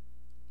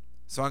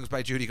 songs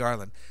by Judy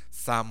Garland.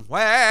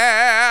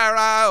 Somewhere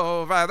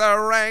over the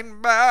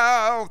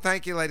rainbow.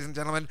 Thank you, ladies and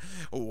gentlemen.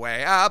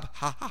 Way up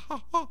high.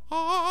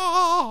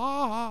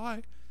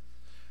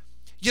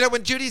 You know,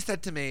 when Judy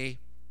said to me,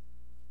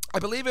 I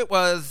believe it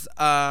was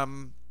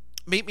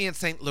Meet Me in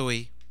St.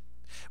 Louis,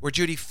 where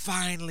Judy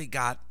finally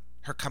got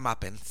her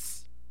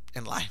comeuppance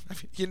in life. I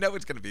mean, you know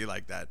it's going to be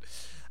like that.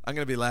 I'm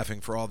going to be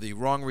laughing for all the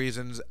wrong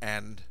reasons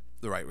and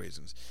the right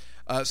reasons.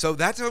 So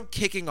that's how I'm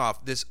kicking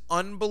off this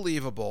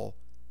unbelievable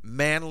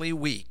manly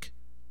week.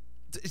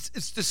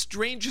 It's the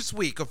strangest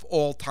week of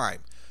all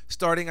time,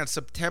 starting on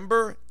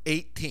September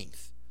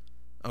 18th.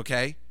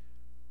 Okay?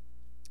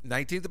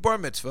 19th, the bar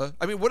mitzvah.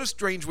 I mean, what a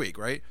strange week,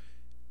 right?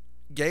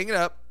 Gaying it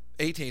up,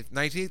 18th,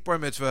 19th, bar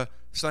mitzvah,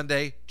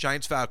 Sunday,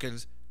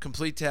 Giants-Falcons,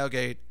 complete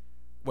tailgate,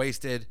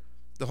 wasted,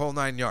 the whole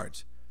 9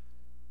 yards.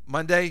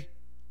 Monday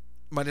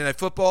Night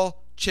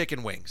Football,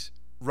 chicken wings.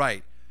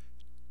 Right.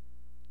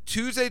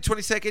 Tuesday,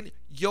 22nd,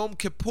 Yom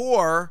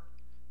Kippur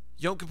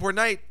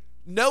night,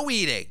 no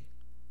eating.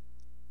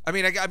 I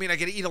mean, I got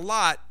to eat a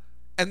lot,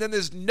 and then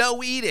there's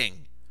no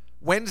eating.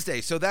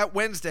 Wednesday, so that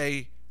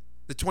Wednesday,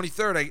 the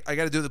 23rd, I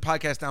got to do the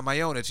podcast on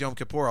my own. It's Yom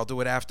Kippur. I'll do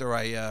it after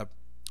I'll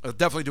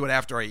definitely do it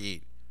after I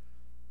eat,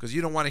 because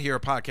you don't want to hear a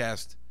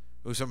podcast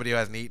with somebody who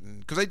hasn't eaten.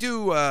 Because I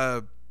do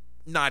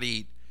not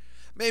eat.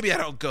 Maybe I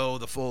don't go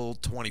the full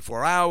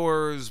 24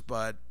 hours,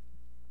 but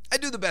I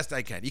do the best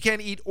I can. You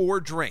can't eat or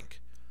drink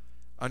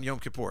on Yom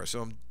Kippur,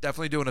 so I'm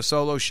definitely doing a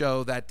solo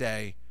show that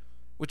day,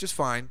 which is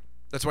fine.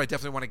 That's why I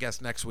definitely want to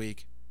guest next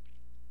week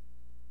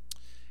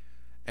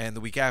and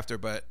the week after,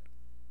 but,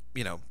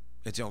 you know,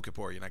 it's Yom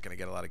Kippur. You're not going to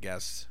get a lot of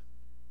guests.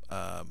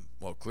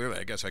 Well, clearly,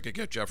 I guess I could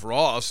get Jeff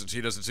Ross, since he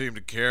doesn't seem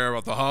to care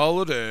about the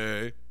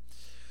holiday.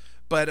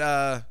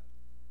 But,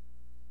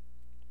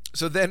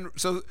 so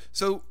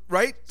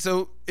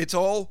it's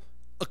all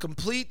a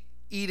complete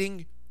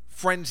eating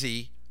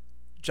frenzy.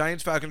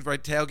 Giants-Falcons,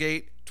 right,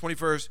 tailgate,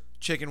 21st,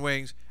 chicken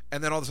wings,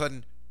 and then all of a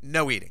sudden,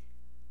 no eating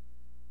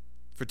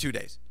for 2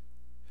 days.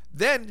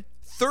 Then,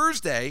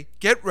 Thursday,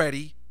 get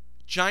ready,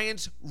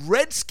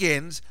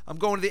 Giants-Redskins. I'm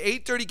going to the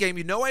 8:30 game.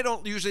 You know I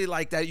don't usually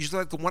like that. I usually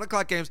like the 1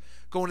 o'clock games.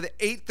 Going to the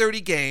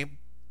 8:30 game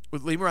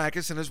with Lee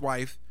Maracus and his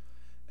wife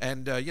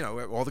and, you know,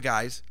 all the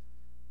guys.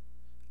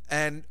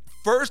 And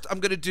first, I'm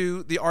going to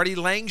do the Artie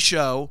Lang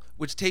show,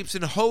 which tapes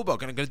in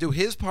Hoboken. I'm going to do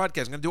his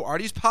podcast. I'm going to do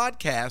Artie's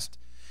podcast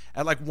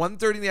at like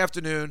 1:30 in the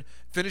afternoon,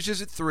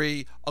 finishes at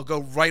 3. I'll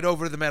go right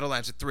over to the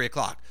Meadowlands at 3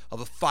 o'clock. I'll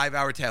have a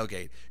 5-hour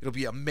tailgate. It'll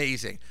be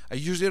amazing. I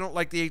usually don't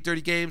like the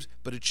 8:30 games,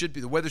 but it should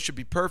be. The weather should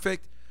be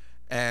perfect.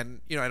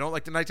 And, you know, I don't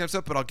like the nighttime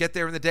stuff, but I'll get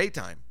there in the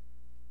daytime.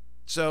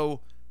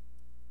 So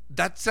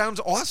that sounds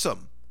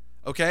awesome.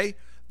 Okay?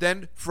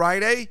 Then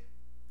Friday,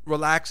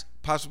 relax,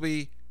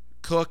 possibly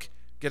cook,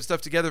 get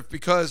stuff together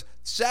because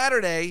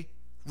Saturday,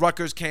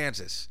 Rutgers,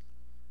 Kansas.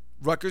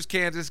 Rutgers,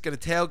 Kansas, going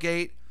to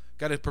tailgate.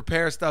 Got to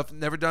prepare stuff.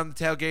 Never done the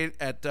tailgate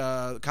at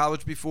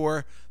college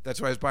before. That's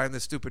why I was buying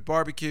this stupid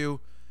barbecue.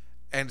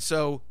 And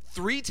so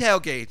 3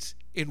 tailgates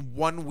in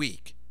 1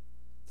 week.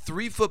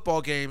 3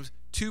 football games,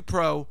 2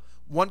 pro,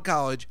 1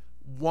 college,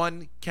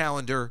 1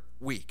 calendar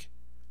week.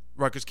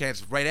 Rutgers,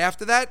 Kansas. Right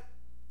after that,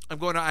 I'm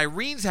going to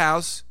Irene's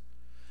house,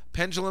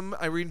 Pendulum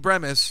Irene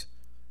Bremis,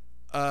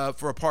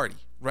 for a party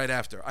right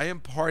after. I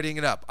am partying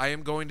it up. I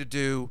am going to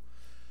do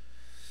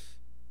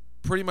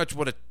pretty much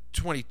what a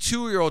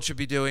 22-year-old should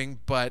be doing,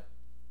 but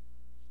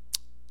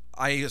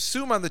I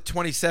assume on the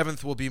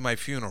 27th will be my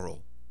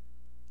funeral.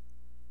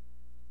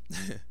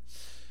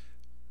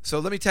 So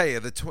let me tell you,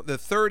 the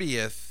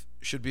 30th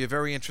should be a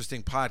very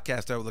interesting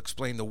podcast. I will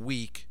explain the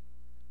week.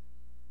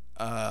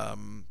 But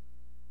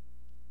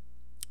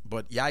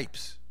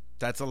yipes,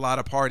 that's a lot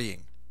of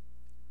partying.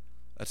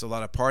 That's a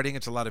lot of partying.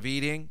 It's a lot of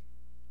eating.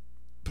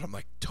 But I'm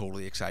like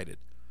totally excited.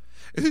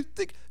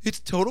 It's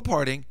total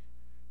partying,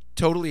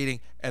 total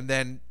eating, and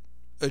then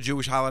a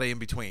Jewish holiday in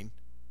between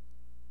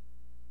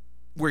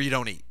where you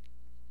don't eat.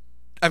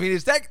 I mean,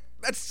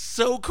 that's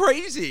so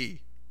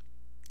crazy.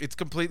 It's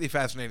completely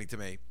fascinating to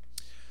me.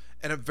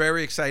 And I'm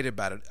very excited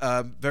about it.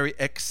 Very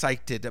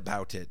excited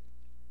about it.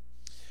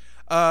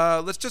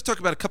 Let's just talk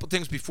about a couple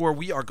things before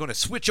we are going to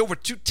switch over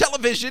to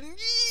television.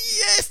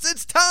 Yes,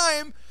 it's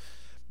time.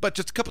 But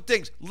just a couple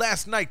things.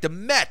 Last night, the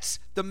Mets,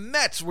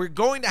 we're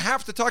going to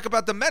have to talk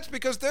about the Mets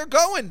because they're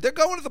going to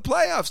the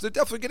playoffs. They're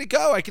definitely going to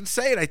go. I can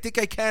say it. I think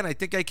I can.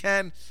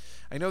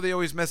 I know they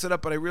always mess it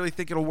up, but I really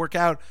think it'll work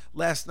out.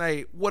 Last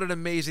night, what an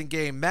amazing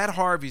game. Matt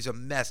Harvey's a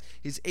mess.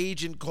 His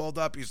agent called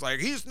up. He's like,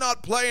 he's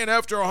not playing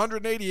after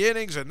 180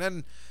 innings. And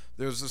then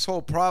there's this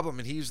whole problem,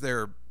 and he's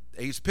their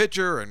ace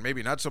pitcher, and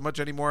maybe not so much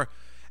anymore.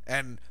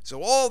 And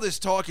so all this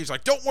talk, he's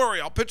like, don't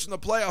worry, I'll pitch in the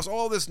playoffs.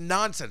 All this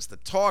nonsense, the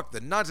talk,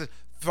 the nonsense.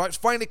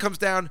 Finally comes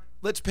down,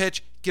 let's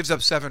pitch, gives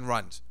up 7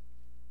 runs.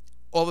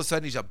 All of a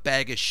sudden, he's a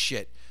bag of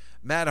shit.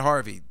 Matt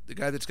Harvey, the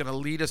guy that's going to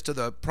lead us to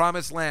the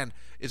promised land,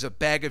 is a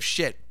bag of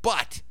shit.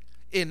 But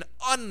in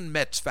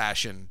un-Mets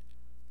fashion,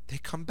 they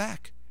come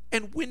back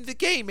and win the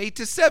game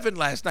 8-7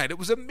 last night. It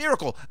was a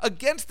miracle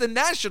against the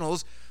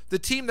Nationals, the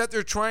team that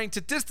they're trying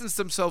to distance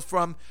themselves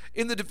from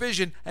in the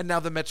division, and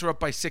now the Mets are up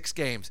by 6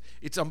 games.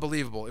 It's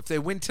unbelievable. If they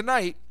win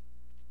tonight,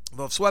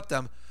 they'll have swept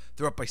them.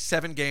 They're up by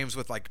 7 games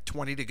with like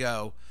 20 to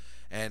go.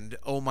 And,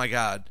 oh, my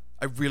God,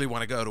 I really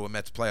want to go to a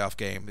Mets playoff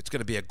game. It's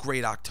going to be a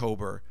great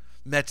October.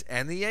 Mets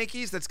and the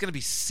Yankees, that's going to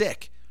be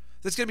sick.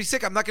 That's going to be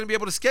sick. I'm not going to be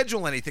able to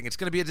schedule anything. It's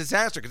going to be a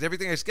disaster because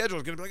everything I schedule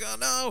is going to be like, oh,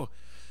 no.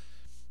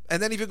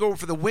 And then even going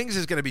for the Wings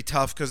is going to be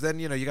tough because then,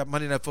 you got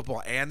Monday Night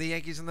Football and the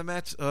Yankees and the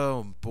Mets.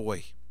 Oh,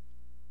 boy.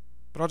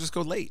 But I'll just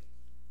go late.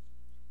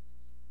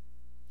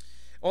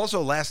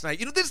 Also, last night,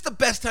 this is the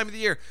best time of the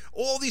year.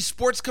 All these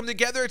sports come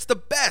together. It's the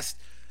best.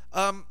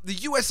 The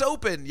U.S.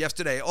 Open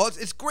yesterday.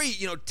 It's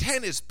great.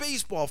 Tennis,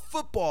 baseball,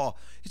 football.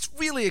 It's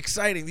really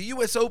exciting. The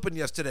U.S. Open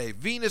yesterday.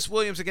 Venus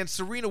Williams against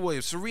Serena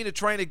Williams. Serena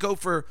trying to go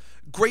for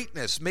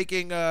greatness,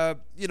 making,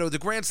 the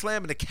Grand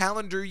Slam in a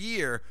calendar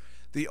year.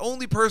 The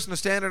only person to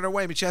stand in her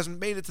way. I mean, she hasn't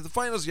made it to the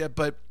finals yet,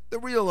 but the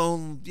real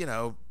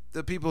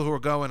the people who are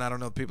going, I don't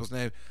know the people's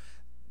name,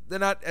 they're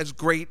not as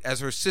great as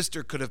her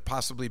sister could have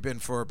possibly been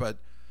for her, but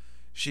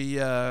she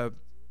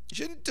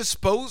didn't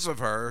dispose of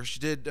her. She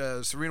did.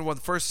 Serena won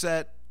the first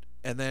set.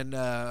 And then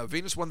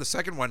Venus won the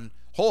second one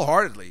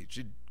wholeheartedly.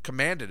 She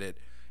commanded it.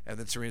 And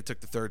then Serena took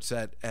the third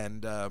set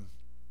and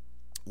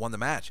won the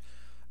match.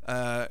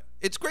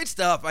 It's great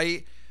stuff.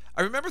 I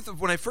remember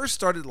when I first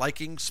started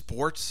liking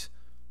sports,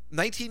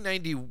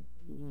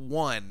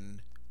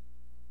 1991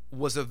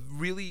 was a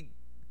really...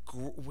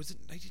 Was it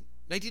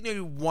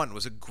 1991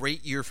 was a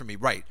great year for me,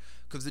 right?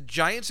 Because the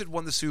Giants had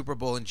won the Super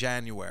Bowl in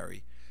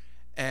January.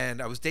 And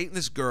I was dating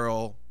this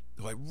girl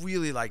who I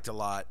really liked a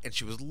lot, and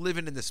she was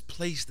living in this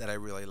place that I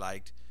really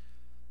liked.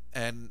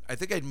 And I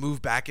think I'd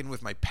moved back in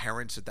with my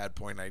parents at that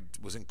point. I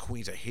was in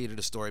Queens. I hated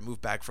a store. I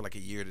moved back for like a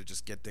year to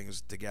just get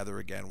things together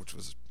again, I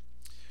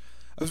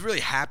was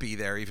really happy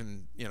there.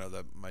 Even,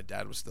 my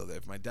dad was still there.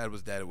 If my dad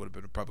was dead,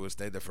 probably would have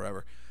stayed there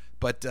forever.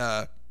 But,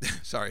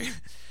 sorry.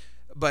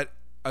 But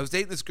I was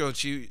dating this girl, and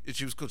she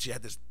was cool. She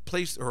had this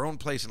place, her own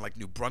place in like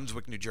New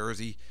Brunswick, New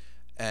Jersey.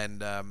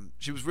 And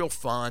she was real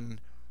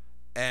fun.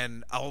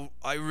 And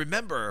I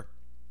remember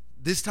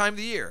this time of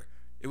the year,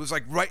 it was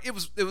like it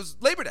was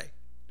Labor Day.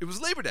 It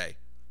was Labor Day.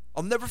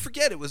 I'll never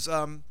forget. It was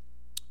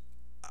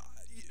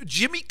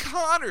Jimmy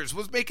Connors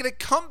was making a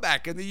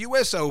comeback in the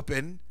U.S.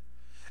 Open,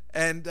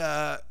 and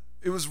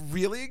it was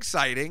really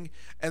exciting.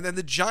 And then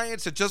the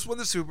Giants had just won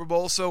the Super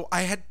Bowl, so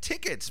I had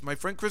tickets. My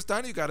friend Chris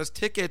Donahue got us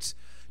tickets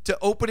to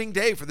opening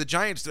day for the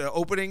Giants, to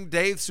opening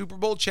day Super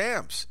Bowl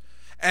champs,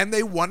 and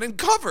they won and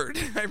covered.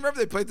 I remember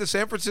they played the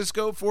San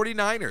Francisco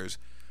 49ers.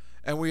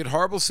 And we had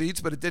horrible seats,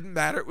 but it didn't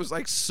matter. It was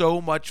like so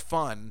much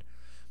fun.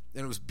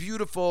 And it was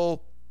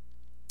beautiful.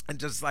 And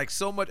just like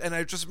so much. And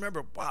I just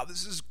remember, wow,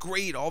 this is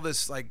great. All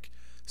this like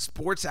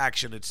sports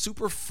action. It's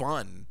super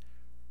fun.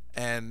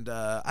 And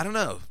I don't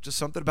know, just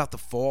something about the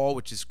fall,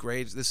 which is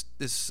great.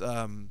 This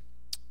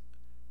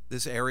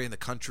area in the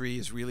country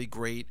is really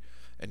great,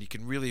 and you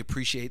can really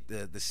appreciate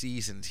the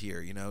seasons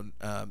here.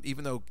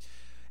 Even though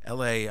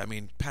L.A., I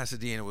mean,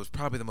 Pasadena was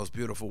probably the most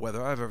beautiful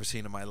weather I've ever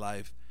seen in my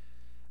life.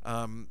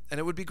 And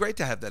it would be great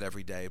to have that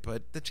every day.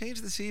 But the change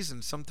of the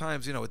season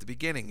sometimes, at the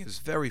beginning is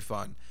very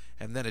fun.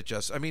 And then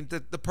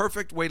the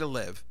perfect way to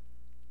live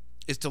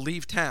is to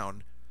leave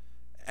town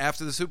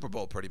after the Super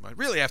Bowl, pretty much.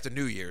 Really after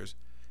New Year's.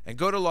 And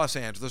go to Los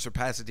Angeles or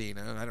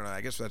Pasadena. I don't know.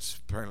 I guess that's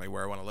apparently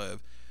where I want to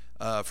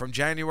live. From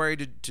January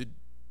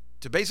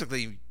to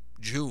basically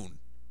June.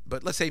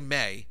 But let's say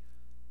May.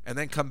 And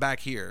then come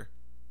back here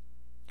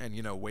and,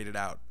 wait it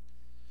out.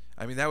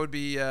 I mean, that would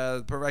be,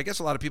 I guess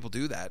a lot of people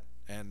do that.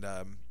 And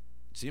it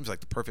seems like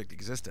the perfect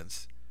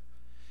existence.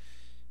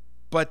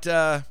 But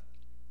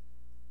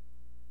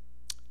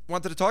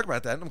wanted to talk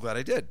about that, and I'm glad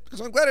I did. Because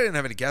I'm glad I didn't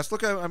have any guests.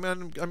 Look, I'm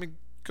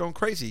going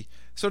crazy.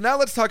 So now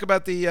let's talk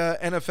about the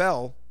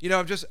NFL.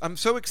 I'm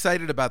so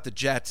excited about the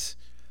Jets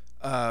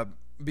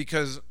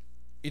because,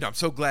 I'm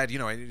so glad,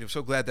 I'm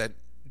so glad that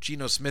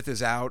Geno Smith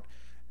is out,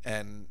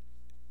 and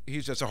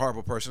he's just a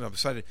horrible person. I'm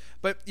excited.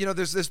 But,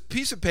 there's this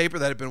piece of paper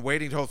that I've been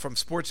waiting to from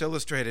Sports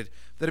Illustrated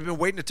that I've been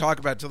waiting to talk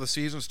about until the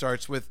season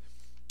starts with,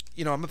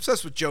 I'm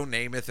obsessed with Joe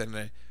Namath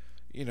and,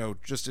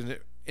 just in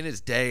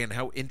his day and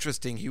how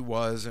interesting he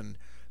was. And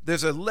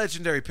there's a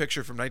legendary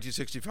picture from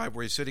 1965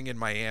 where he's sitting in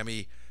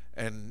Miami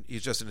and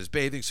he's just in his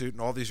bathing suit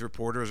and all these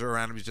reporters are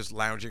around him. He's just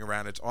lounging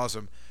around. It's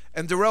awesome.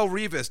 And Darrelle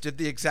Revis did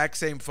the exact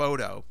same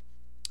photo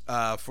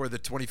for the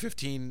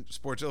 2015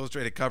 Sports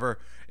Illustrated cover.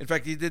 In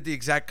fact, he did the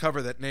exact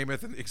cover that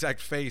Namath, and the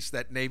exact face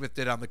that Namath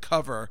did on the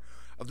cover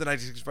of the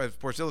 1965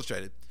 Sports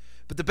Illustrated.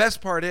 But the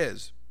best part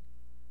is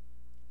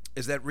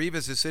that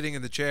Revis is sitting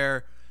in the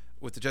chair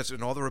with the Jets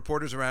and all the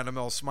reporters around him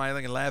all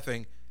smiling and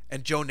laughing,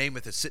 and Joe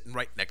Namath is sitting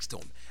right next to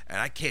him. And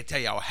I can't tell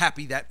you how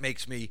happy that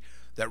makes me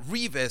that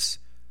Revis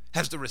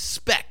has the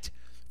respect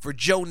for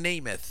Joe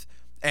Namath,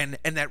 and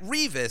that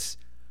Revis,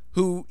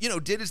 who,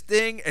 did his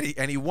thing,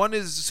 and he won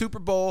his Super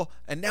Bowl,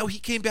 and now he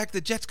came back to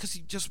the Jets because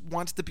he just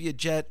wants to be a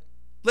Jet.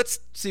 Let's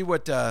see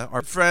what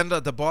our friend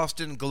at the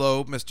Boston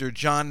Globe, Mr.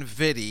 John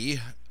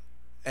Vitti,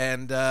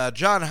 and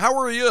John, how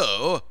are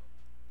you?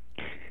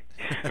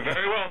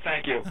 Very well,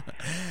 thank you.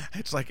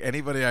 It's like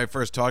anybody I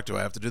first talk to,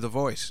 I have to do the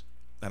voice.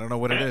 I don't know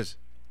what it is.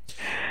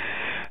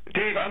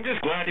 Dave, I'm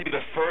just glad to be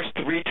the first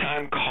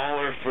three-time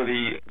caller for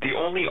the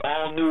only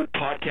all-nude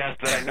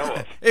podcast that I know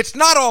of. It's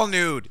not all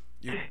nude,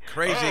 you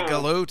crazy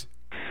galoot.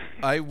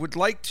 I would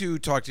like to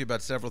talk to you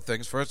about several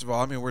things. First of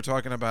all, we're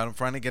talking about I'm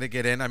finally going to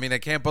get in. I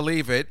can't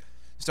believe it.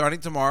 Starting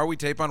tomorrow, we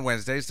tape on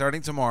Wednesday.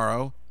 Starting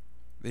tomorrow,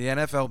 the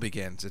NFL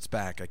begins. It's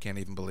back. I can't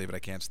even believe it. I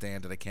can't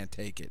stand it. I can't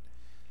take it.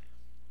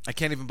 I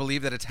can't even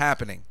believe that it's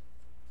happening.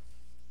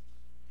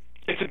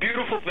 It's a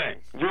beautiful thing.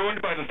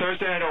 Ruined by the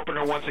Thursday night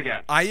opener once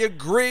again. I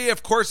agree.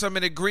 Of course, I'm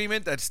in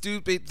agreement. That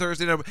stupid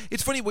Thursday night opener.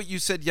 It's funny what you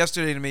said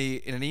yesterday to me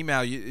in an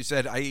email. You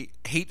said, I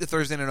hate the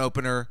Thursday night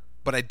opener,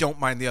 but I don't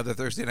mind the other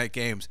Thursday night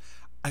games.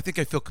 I think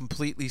I feel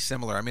completely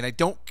similar. I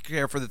don't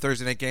care for the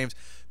Thursday night games,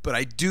 but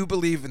I do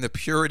believe in the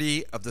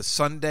purity of the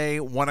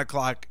Sunday 1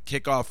 o'clock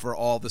kickoff for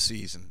all the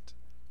seasons.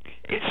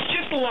 It's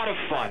just a lot of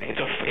fun.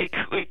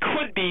 It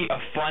could be a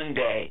fun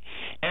day.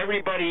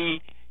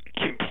 Everybody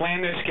can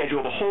plan their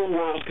schedule. The whole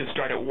world can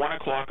start at 1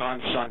 o'clock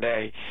on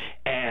Sunday,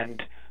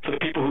 and for the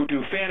people who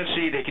do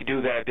fantasy, they can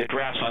do their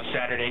drafts on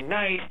Saturday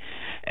night,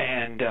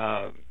 and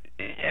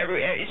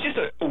it's just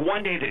a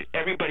one day that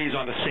everybody's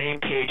on the same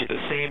page at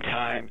the same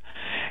time.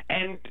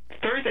 And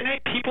Thursday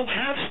night, people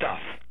have stuff.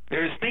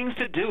 There's things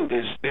to do.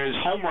 There's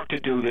homework to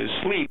do. There's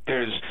sleep.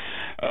 There's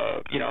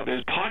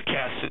there's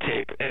podcasts to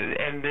tape,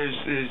 and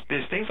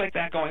there's things like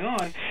that going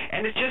on,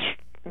 and it just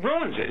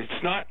ruins it.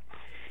 It's not.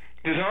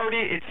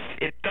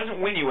 It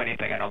doesn't win you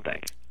anything. I don't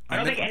think. I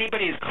don't think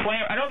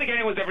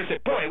anyone's ever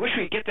said, "Boy, I wish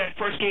we could get that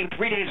first game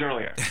 3 days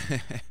earlier."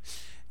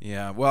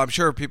 Yeah. Well, I'm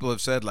sure people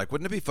have said,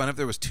 wouldn't it be fun if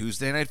there was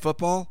Tuesday night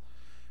football?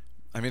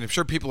 I'm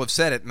sure people have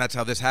said it, and that's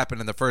how this happened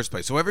in the first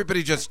place. So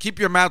everybody just keep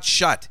your mouth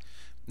shut.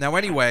 Now,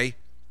 anyway,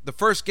 the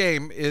first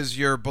game is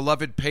your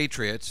beloved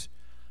Patriots,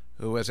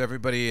 who, as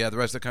everybody, the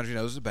rest of the country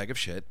knows, is a bag of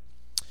shit.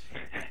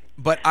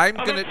 But I'm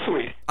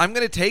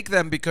gonna take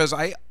them because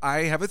I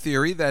have a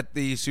theory that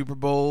the Super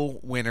Bowl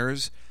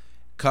winners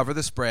cover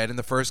the spread in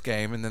the first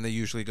game, and then they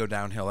usually go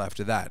downhill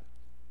after that.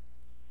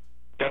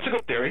 That's a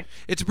good theory.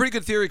 It's a pretty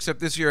good theory, except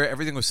this year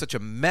everything was such a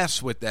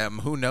mess with them.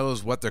 Who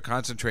knows what they're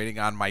concentrating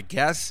on? My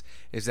guess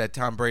is that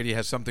Tom Brady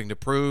has something to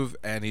prove,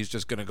 and he's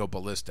just going to go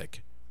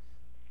ballistic.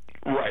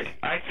 Right.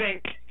 I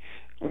think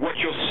what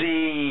you'll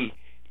see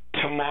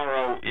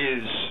tomorrow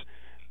is,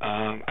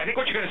 I think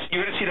what you're going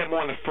to see that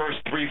more in the first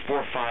 3,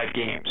 4, 5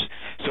 games.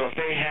 So if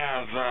they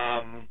have,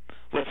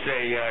 let's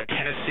say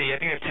Tennessee, I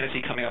think they have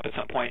Tennessee coming up at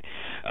some point.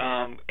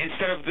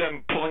 Instead of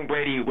them pulling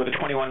Brady with a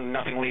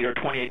 21-0 lead or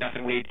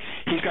 28-0 lead,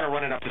 he's going to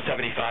run it up to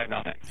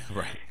 75-0.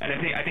 Right. And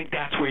I think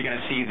that's where you're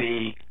going to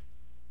see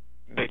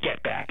the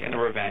get back and the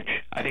revenge.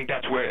 I think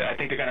that's where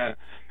they're going to.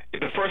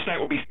 The first night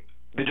will be.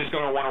 They're just going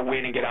going to want to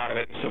win and get out of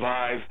it and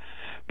survive.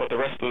 But the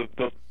rest of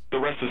the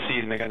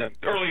season, they're going to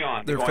early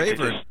on.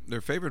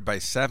 They're favored by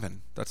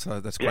 7. That's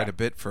quite a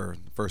bit for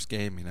the first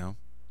game, you know.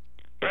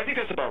 But I think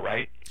that's about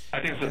right.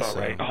 I think that's about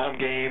right. A home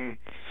game.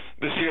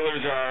 The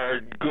Steelers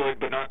are good,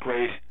 but not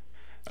great.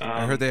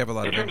 I heard they have a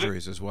lot of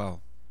injuries as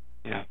well.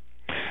 Yeah.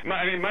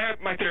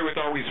 My theory was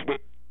always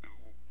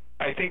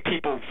I think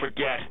people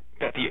forget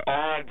that the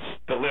odds,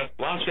 the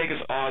Las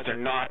Vegas odds are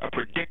not a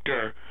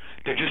predictor.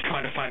 They're just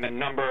trying to find a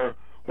number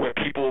where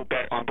people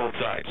bet on both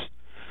sides.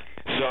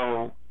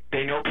 So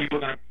they know people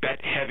are going to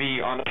bet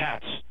heavy on the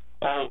Pats.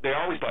 They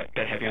always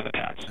bet heavy on the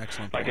Pats.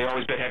 Excellent. Like they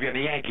always bet heavy on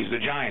the Yankees, the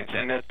Giants,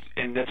 and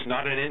that's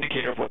not an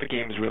indicator of what the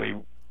game is really.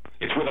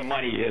 It's where the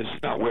money is,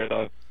 not where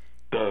the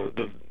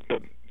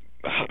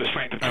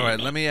strength of. All right,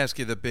 let me ask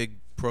you the big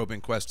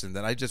probing question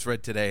that I just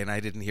read today, and I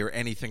didn't hear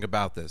anything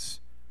about this.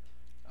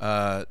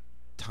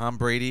 Tom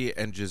Brady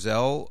and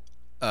Giselle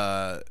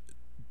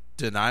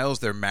denials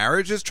their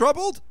marriage is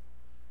troubled.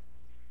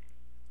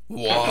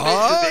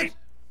 What?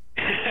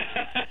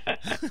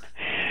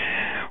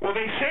 Well,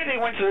 they say they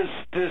went to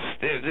this.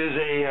 There's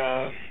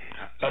a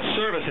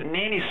service, a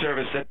nanny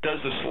service that does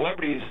the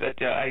celebrities.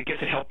 That I guess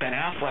it helped Ben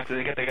Affleck.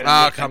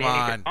 Come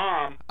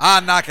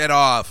on! Knock it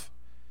off.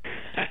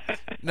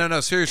 No,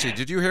 seriously.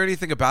 Did you hear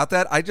anything about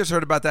that? I just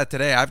heard about that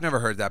today. I've never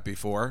heard that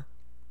before.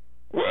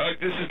 Well,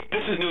 this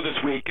is new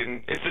this week,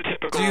 and it's the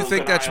typical. Do you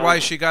think that's why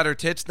she got her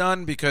tits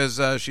done, because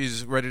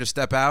she's ready to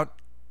step out?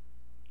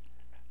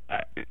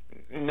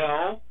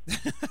 No.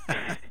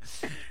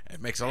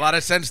 It makes a lot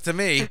of sense to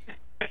me.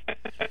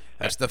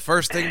 That's the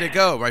first thing to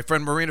go. My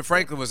friend Marina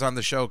Franklin was on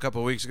the show a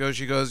couple of weeks ago.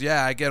 She goes,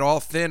 "Yeah, I get all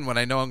thin when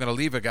I know I'm going to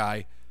leave a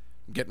guy.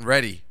 I'm getting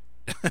ready."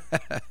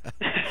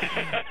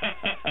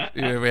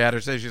 We had her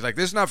say, she's like,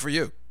 "This is not for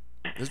you.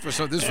 This is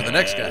for the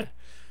next guy."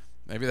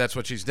 Maybe that's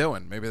what she's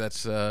doing. Maybe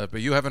that's.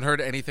 But you haven't heard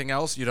anything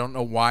else. You don't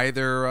know why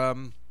they're.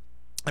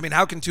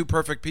 How can two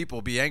perfect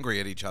people be angry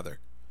at each other?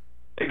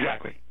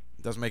 Exactly.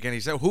 It doesn't make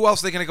any sense. Who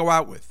else are they going to go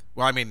out with?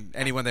 Well,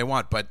 anyone they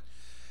want, but.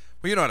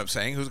 Well, you know what I'm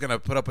saying. Who's going to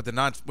put up with the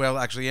nonsense? Well,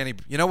 actually,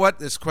 you know what?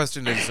 This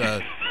question is,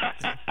 I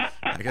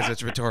guess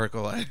it's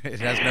rhetorical. It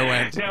has no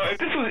end. Now, if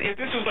this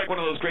was like one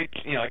of those great,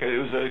 like it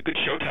was a good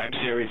Showtime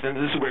series, then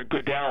this is where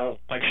Goodell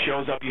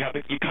shows up. You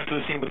cut to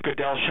the scene with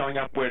Goodell showing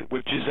up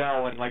with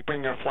Giselle and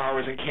bringing her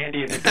flowers and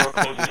candy, and the door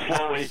closes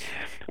slowly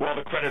while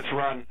the credits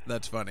run.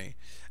 That's funny.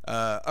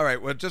 All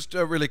right. Well, just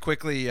really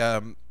quickly,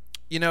 I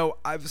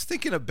was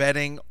thinking of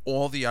betting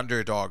all the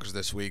underdogs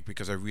this week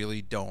because I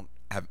really don't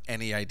have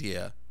any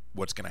idea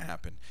what's going to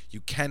happen.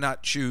 You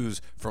cannot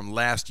choose from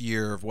last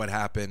year of what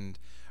happened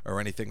or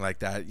anything like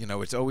that.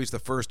 It's always the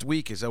first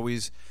week is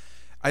always,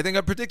 I think,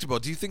 unpredictable.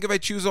 Do you think if I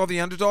choose all the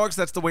underdogs,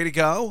 that's the way to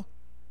go?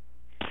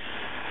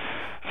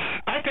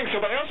 I think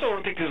so, but I also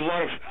don't think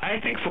I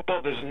think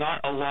football, there's not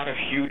a lot of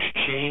huge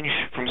change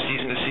from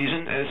season to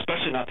season,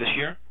 especially not this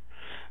year.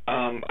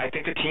 I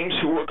think the teams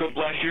who were good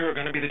last year are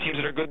going to be the teams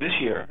that are good this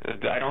year.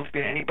 I don't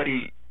think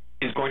anybody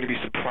is going to be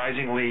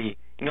surprisingly.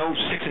 No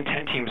 6 and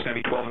 10 team is going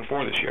to be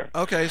 12-4 this year.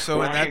 Okay,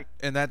 so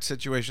in that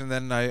situation,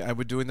 then I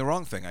would doing the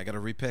wrong thing. I got to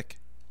repick.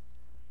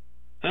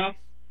 Yeah,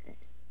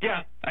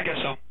 I guess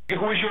so.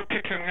 Who is your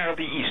pick coming out of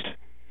the East?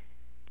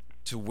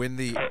 To win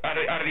the out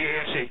of the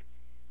AFC.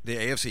 The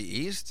AFC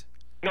East?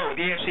 No,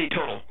 the AFC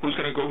total. Who's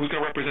going to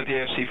represent the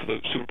AFC for the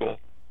Super Bowl?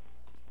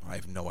 I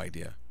have no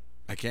idea.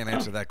 I can't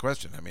answer that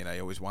question. I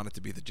always want it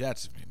to be the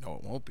Jets. No,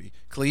 it won't be.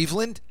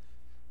 Cleveland?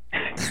 All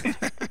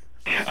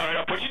right,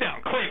 I'll put you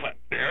down. Cleveland.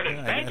 There it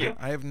is. Thank you.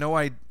 I have no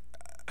idea.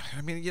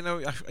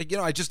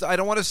 I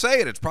don't want to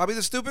say it. It's probably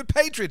the stupid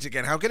Patriots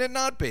again. How can it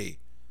not be?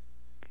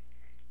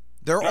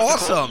 They're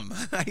awesome.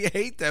 I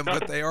hate them,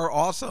 but they are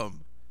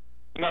awesome.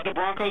 Not the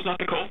Broncos, not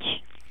the Colts?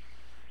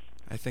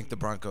 I think the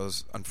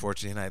Broncos,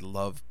 unfortunately, and I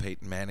love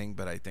Peyton Manning,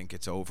 but I think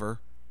it's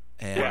over.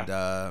 And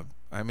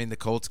the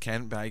Colts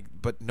can,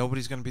 but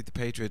nobody's going to beat the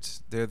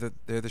Patriots. They're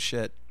the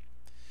shit,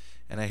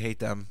 and I hate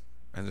them.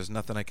 And there's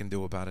nothing I can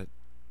do about it.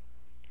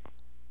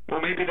 Well,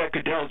 maybe that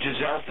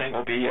Goodell-Giselle thing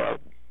will be at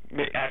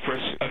for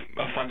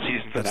a fun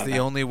season for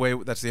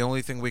them. That's the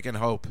only thing we can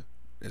hope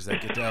is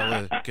that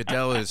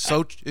Goodell is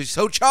so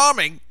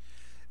charming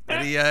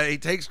that he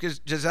takes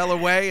Giselle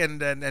away,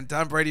 and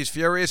Tom Brady's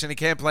furious and he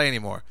can't play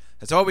anymore.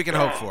 That's all we can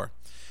hope for.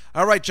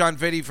 All right, John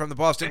Vitti from the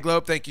Boston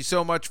Globe, thank you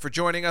so much for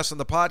joining us on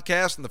the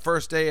podcast on the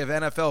first day of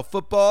NFL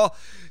football.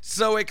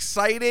 So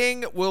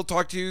exciting. We'll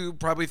talk to you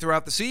probably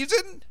throughout the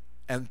season.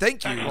 And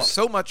thank you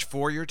so much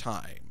for your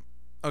time.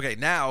 Okay,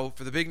 now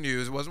for the big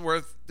news. It wasn't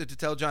worth it to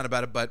tell John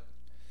about it, but,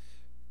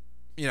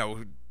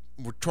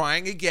 we're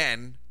trying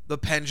again. The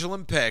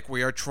pendulum pick.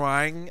 We are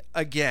trying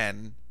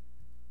again.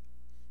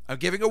 I'm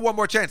giving her one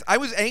more chance. I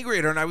was angry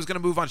at her, and I was going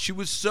to move on. She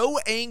was so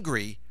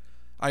angry.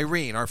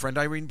 Irene, our friend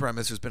Irene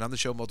Bremis, who's been on the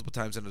show multiple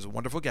times and is a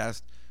wonderful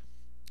guest,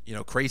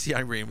 crazy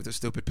Irene with her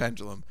stupid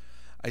pendulum.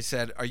 I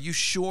said, "Are you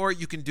sure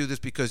you can do this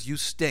because you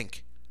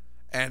stink?"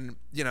 And,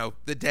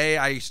 the day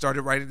I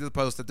started writing to the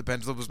Post that the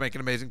pendulum was making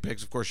amazing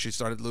picks, of course, she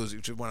started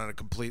losing. She went on a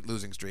complete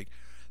losing streak.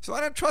 So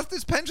I don't trust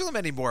this pendulum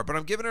anymore, but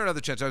I'm giving her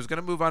another chance. I was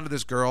going to move on to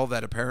this girl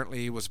that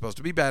apparently was supposed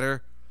to be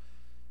better,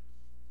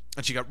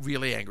 and she got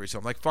really angry. So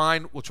I'm like,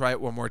 fine, we'll try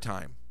it one more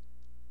time.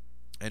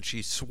 And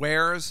she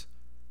swears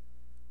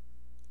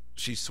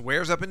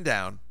up and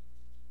down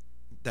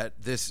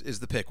that this is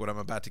the pick, what I'm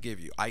about to give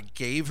you. I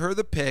gave her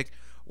the pick.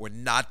 We're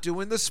not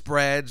doing the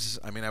spreads.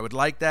 I mean, I would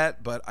like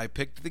that, but I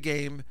picked the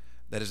game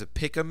that is a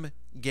pick'em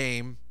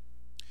game,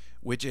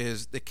 which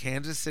is the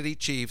Kansas City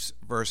Chiefs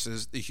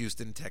versus the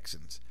Houston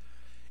Texans.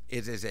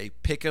 It is a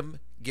pick'em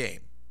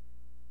game.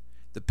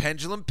 The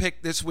pendulum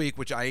pick this week,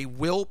 which I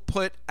will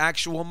put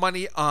actual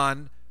money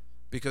on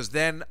because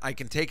then I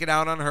can take it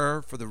out on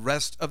her for the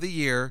rest of the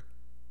year.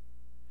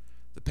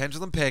 The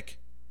pendulum pick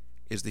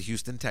is the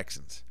Houston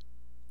Texans.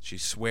 She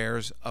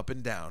swears up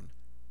and down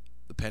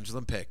the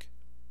pendulum pick,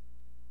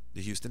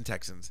 the Houston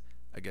Texans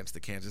against the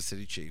Kansas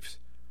City Chiefs.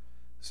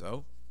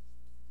 So,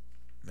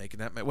 making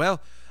that...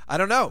 Well, I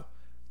don't know.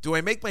 Do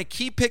I make my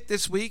key pick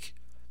this week?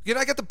 You know,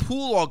 I got the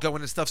pool all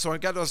going and stuff, so I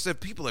got those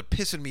people are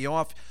pissing me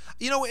off.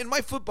 You know, in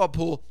my football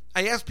pool,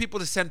 I ask people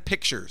to send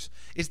pictures.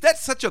 Is that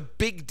such a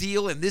big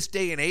deal in this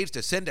day and age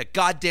to send a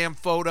goddamn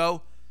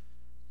photo?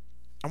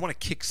 I want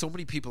to kick so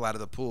many people out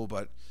of the pool,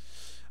 but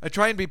I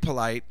try and be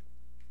polite.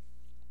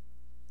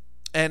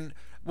 And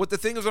what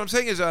I'm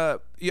saying is, I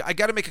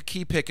got to make a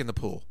key pick in the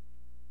pool.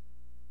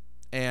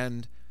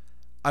 And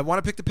I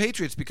want to pick the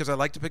Patriots because I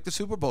like to pick the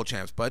Super Bowl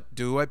champs. But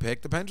do I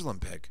pick the pendulum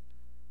pick?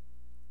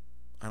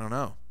 I don't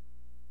know.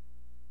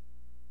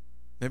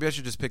 Maybe I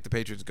should just pick the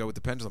Patriots and go with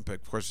the pendulum pick.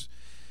 Of course,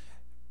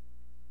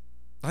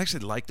 I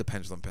actually like the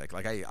pendulum pick.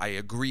 Like, I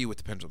agree with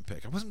the pendulum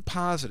pick. I wasn't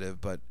positive,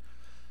 but,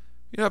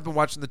 you know, I've been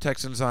watching the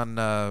Texans on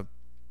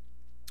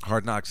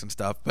Hard Knocks and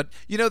stuff. But,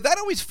 you know, that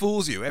always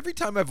fools you. Every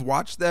time I've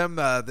watched them,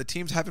 the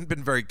teams haven't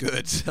been very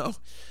good. So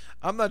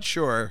I'm not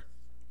sure.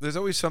 There's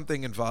always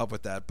something involved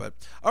with that. But,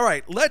 all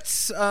right,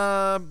 let's,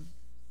 I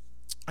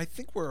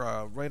think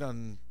we're right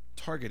on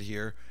target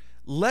here.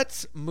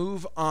 Let's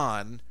move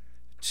on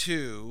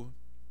to...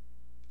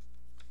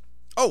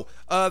 Oh,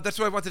 that's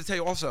what I wanted to tell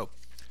you also.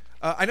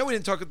 I know we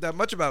didn't talk that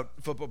much about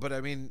football, but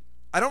I mean,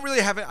 I don't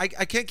really have it. I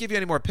can't give you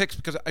any more picks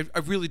because I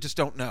really just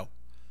don't know.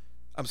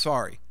 I'm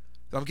sorry.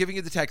 So I'm giving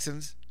you the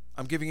Texans.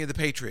 I'm giving you the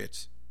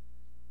Patriots.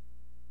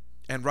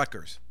 And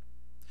Rutgers.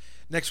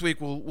 Next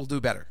week, we'll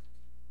do better.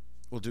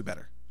 We'll do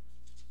better.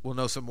 We'll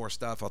know some more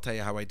stuff. I'll tell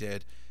you how I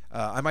did.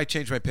 I might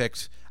change my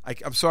picks.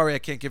 I'm sorry I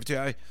can't give it to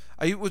you.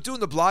 I was doing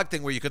the blog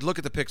thing where you could look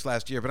at the picks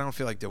last year, but I don't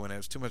feel like doing it. It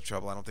was too much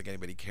trouble. I don't think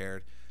anybody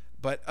cared.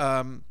 But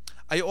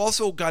I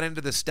also got into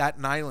the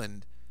Staten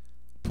Island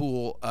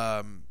pool,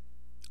 a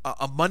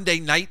Monday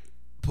night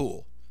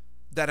pool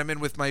that I'm in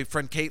with my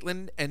friend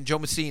Caitlin and Joe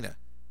Messina.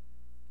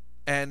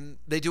 And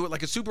they do it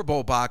like a Super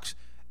Bowl box,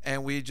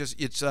 and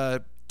it's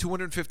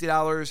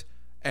 $250,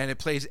 and it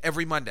plays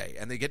every Monday.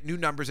 And they get new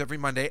numbers every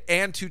Monday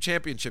and 2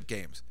 championship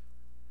games.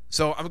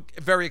 So I'm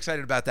very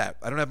excited about that.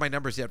 I don't have my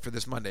numbers yet for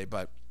this Monday,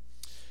 but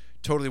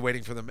totally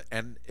waiting for them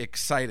and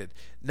excited.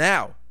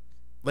 Now,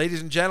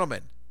 ladies and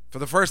gentlemen, for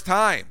the first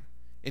time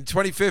in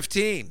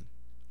 2015,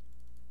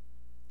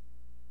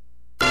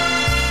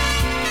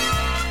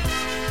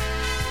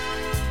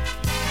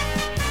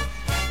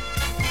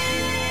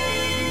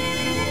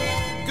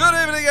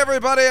 good evening,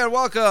 everybody, and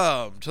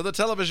welcome to the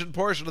television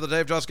portion of the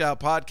Dave Juskow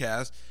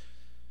podcast.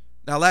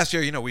 Now, last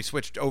year, you know, we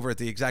switched over at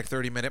the exact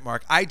 30-minute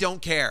mark. I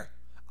don't care.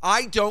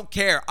 I've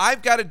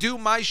got to do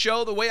my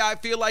show the way I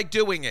feel like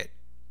doing it.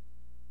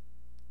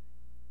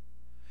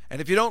 And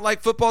if you don't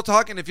like football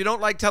talk and if you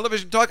don't like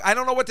television talk, I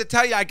don't know what to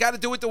tell you. I got to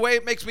do it the way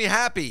it makes me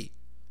happy.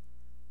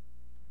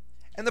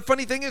 And the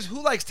funny thing is,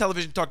 who likes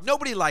television talk?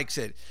 Nobody likes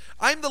it.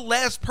 I'm the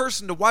last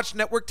person to watch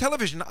network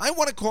television. I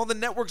want to call the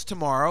networks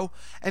tomorrow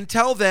and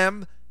tell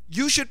them,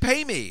 you should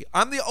pay me.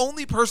 I'm the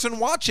only person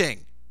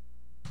watching.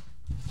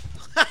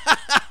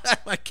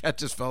 My cat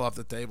just fell off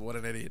the table. What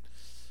an idiot.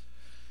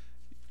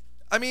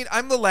 I mean,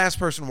 I'm the last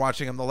person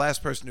watching. I'm the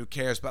last person who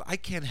cares, but I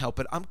can't help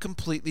it. I'm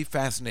completely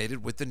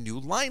fascinated with the new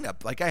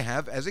lineup, like I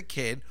have as a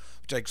kid,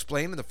 which I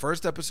explained in the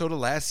first episode of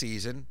last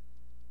season,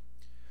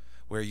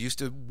 where I used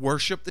to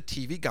worship the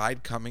TV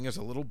Guide coming as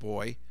a little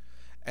boy,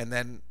 and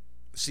then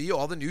see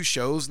all the new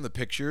shows and the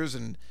pictures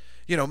and,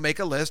 you know, make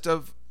a list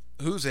of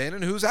who's in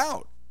and who's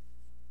out,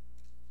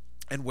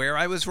 and where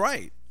I was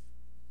right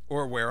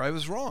or where I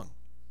was wrong.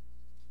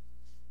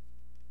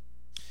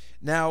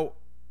 Now,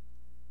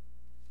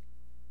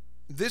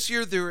 this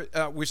year,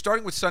 we're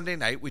starting with Sunday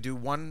night. We do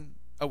one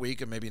a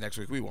week, and maybe next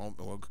week we won't.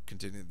 We'll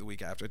continue the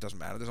week after. It doesn't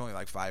matter. There's only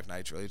like 5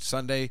 nights, really. It's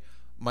Sunday,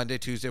 Monday,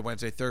 Tuesday,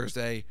 Wednesday,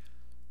 Thursday,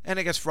 and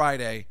I guess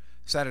Friday,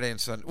 Saturday, and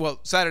Sunday. Well,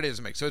 Saturday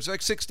doesn't make, so it's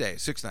like 6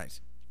 days, 6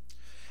 nights.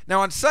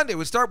 Now, on Sunday,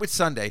 we'll start with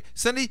Sunday.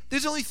 Sunday,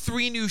 there's only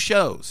 3 new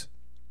shows.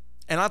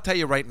 And I'll tell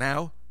you right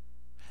now,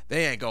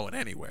 they ain't going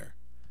anywhere.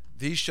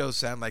 These shows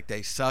sound like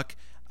they suck.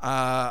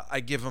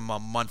 I give them a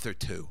month or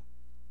 2.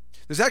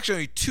 There's actually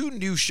only 2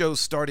 new shows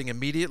starting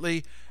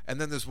immediately, and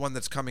then there's one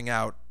that's coming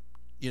out,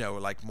 you know,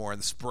 like more in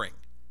the spring.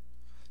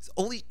 It's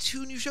only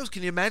 2 new shows.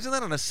 Can you imagine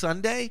that on a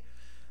Sunday?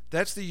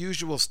 That's the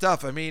usual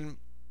stuff. I mean,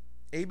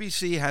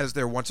 ABC has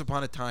their Once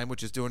Upon a Time,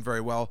 which is doing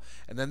very well,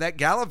 and then that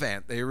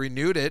Gallivant, they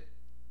renewed it,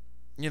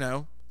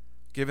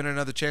 giving it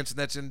another chance, and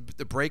that's in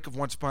the break of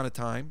Once Upon a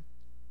Time.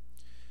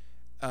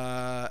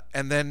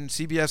 And then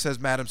CBS has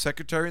Madam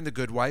Secretary and The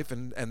Good Wife,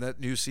 and that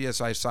new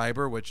CSI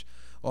Cyber, which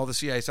all the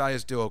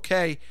CSIs do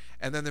okay.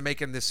 And then they're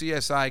making the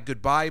CSI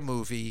Goodbye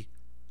movie,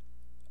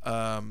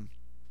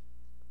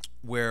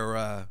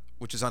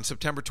 which is on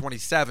September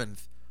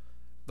 27th,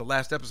 the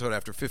last episode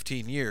after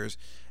 15 years.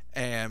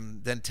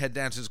 And then Ted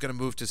Danson's going to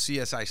move to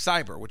CSI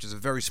Cyber, which is a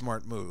very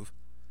smart move.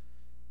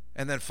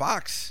 And then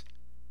Fox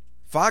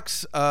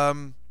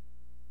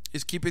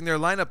is keeping their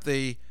lineup.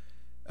 They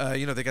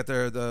got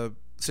the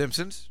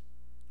Simpsons,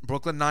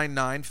 Brooklyn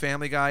Nine-Nine,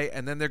 Family Guy,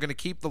 and then they're going to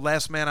keep The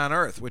Last Man on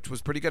Earth, which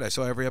was pretty good. I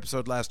saw every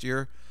episode last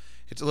year.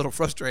 It's a little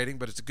frustrating,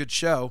 but it's a good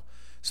show.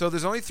 So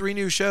there's only 3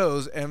 new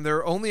shows, and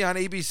they're only on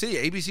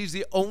ABC. ABC's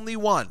the only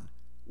one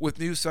with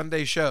new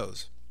Sunday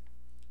shows.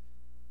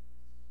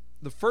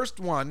 The first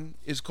one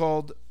is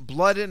called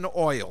Blood and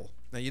Oil.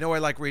 Now, I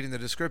like reading the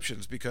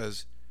descriptions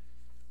because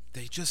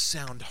they just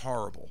sound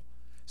horrible.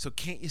 So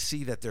can't you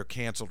see that they're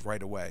canceled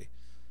right away?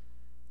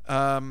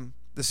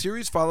 The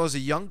series follows a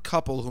young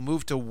couple who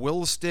moved to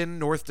Williston,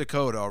 North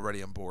Dakota,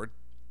 already on board,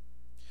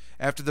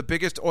 after the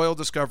biggest oil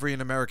discovery in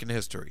American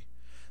history.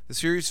 The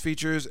series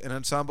features an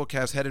ensemble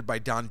cast headed by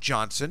Don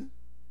Johnson,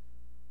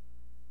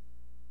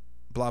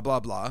 blah,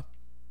 blah, blah,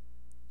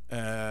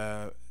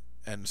 and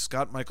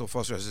Scott Michael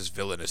Foster has his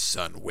villainous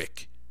son,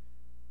 Wick,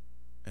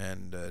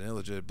 and an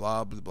illegitimate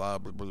blah, blah, blah,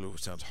 blah, blah,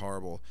 sounds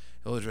horrible,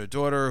 illegitimate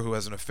daughter who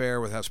has an affair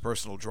with House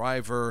personal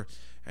driver,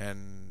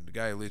 and the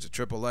guy who leads a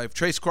triple life,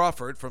 Trace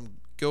Crawford from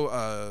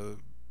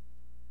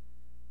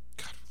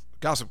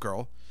Gossip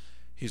Girl.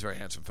 He's a very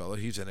handsome fellow.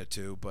 He's in it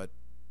too, but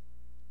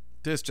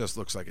this just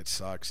looks like it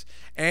sucks.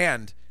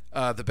 And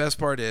the best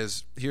part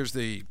is, here's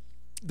the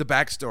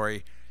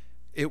backstory.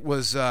 It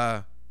was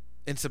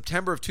in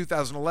September of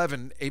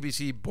 2011,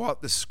 ABC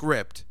bought the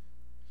script,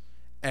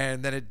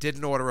 and then it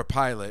didn't order a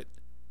pilot,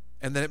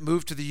 and then it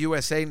moved to the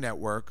USA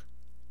Network,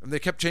 and they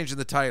kept changing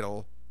the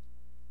title.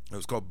 It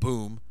was called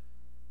Boom,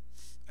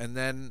 and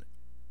then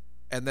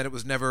it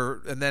was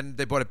never, and then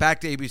they brought it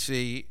back to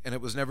ABC, and it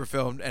was never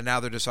filmed, and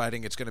now they're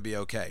deciding it's going to be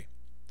okay.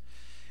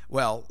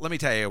 Well, let me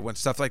tell you, when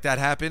stuff like that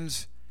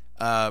happens,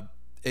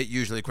 it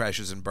usually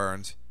crashes and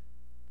burns.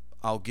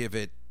 I'll give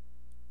it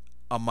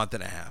a month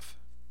and a half.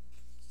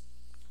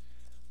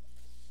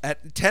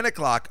 At 10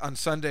 o'clock on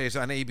Sundays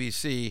on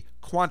ABC,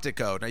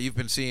 Quantico. Now, you've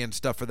been seeing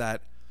stuff for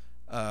that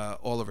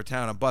all over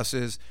town on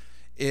buses.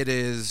 It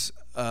is...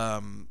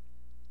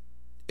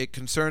 It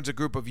concerns a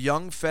group of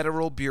young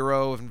Federal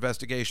Bureau of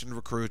Investigation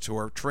recruits who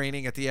are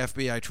training at the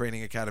FBI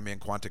Training Academy in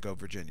Quantico,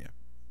 Virginia.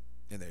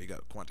 And there you go,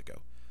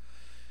 Quantico.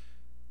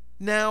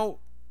 Now,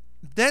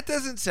 that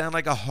doesn't sound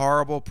like a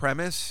horrible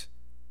premise,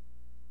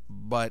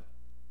 but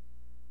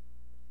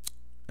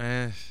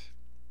I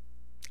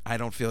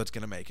don't feel it's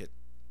going to make it.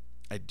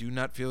 I do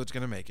not feel it's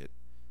going to make it.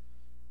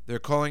 They're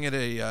calling it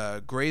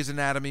a Grey's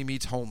Anatomy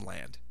meets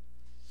Homeland.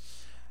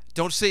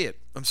 Don't see it.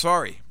 I'm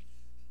sorry.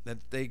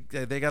 That they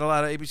got a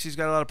lot of, ABC's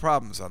got a lot of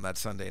problems on that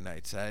Sunday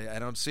nights. I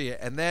don't see it.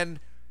 And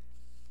then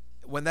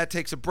when that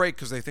takes a break,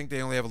 because they think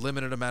they only have a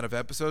limited amount of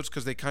episodes,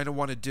 because they kind of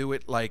want to do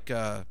it like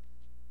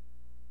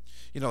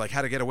like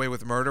How to Get Away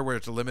with Murder, where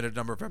it's a limited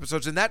number of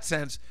episodes. In that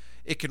sense,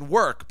 it can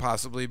work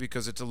possibly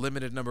because it's a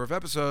limited number of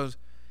episodes.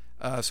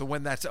 So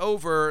when that's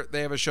over,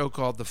 they have a show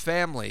called The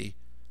Family,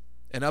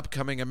 an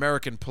upcoming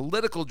American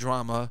political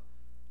drama.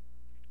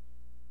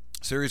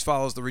 Series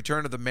follows the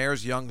return of the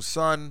mayor's young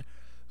son,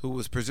 who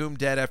was presumed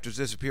dead after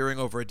disappearing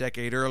over a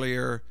decade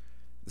earlier.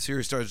 The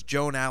series stars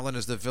Joan Allen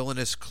as the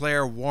villainous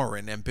Claire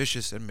Warren,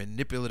 ambitious and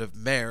manipulative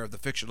mayor of the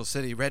fictional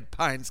city Red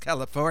Pines,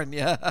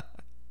 California.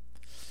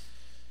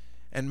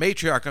 And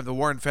matriarch of the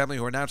Warren family,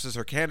 who announces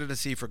her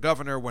candidacy for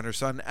governor when her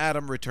son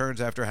Adam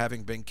returns after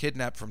having been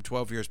kidnapped from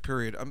 12 years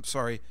period. I'm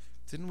sorry,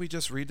 didn't we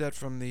just read that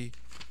from the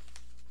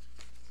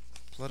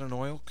Blood and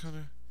Oil kind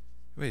of?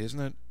 Wait, isn't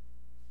that?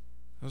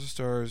 Those are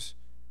stars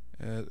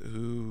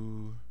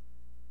who...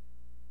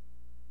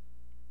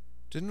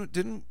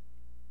 Didn't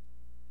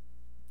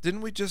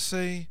we just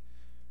say?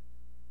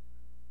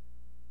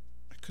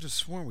 I could have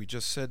sworn we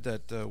just said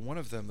that one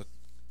of them.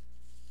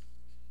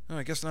 No,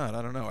 I guess not.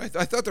 I don't know. I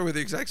thought they were the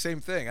exact same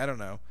thing. I don't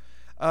know.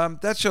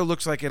 That show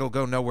looks like it'll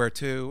go nowhere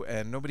too,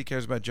 and nobody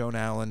cares about Joan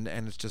Allen,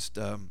 and it's just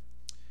I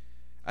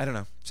don't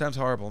know. Sounds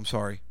horrible. I'm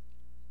sorry.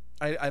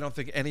 I don't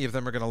think any of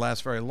them are going to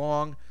last very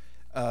long.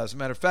 As a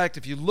matter of fact,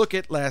 if you look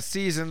at last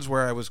season's,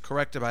 where I was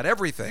correct about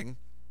everything,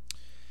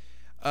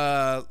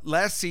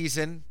 last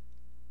season,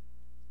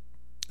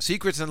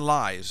 Secrets and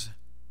Lies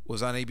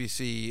was on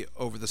ABC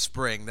over the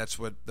spring. That's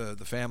what the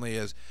Family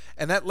is.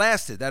 And that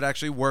lasted. That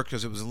actually worked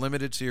because it was a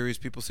limited series.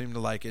 People seemed to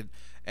like it.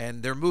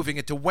 And they're moving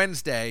it to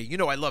Wednesday.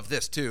 I love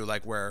this too,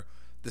 like where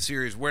the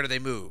series, where do they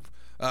move?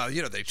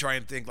 They try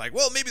and think like,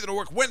 well, maybe it'll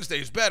work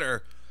Wednesday's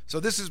better. So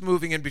this is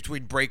moving in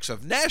between breaks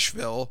of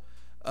Nashville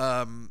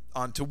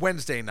onto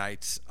Wednesday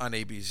nights on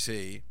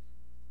ABC.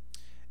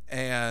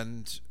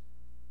 And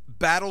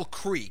Battle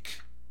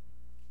Creek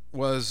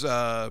was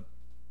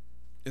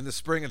in the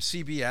spring on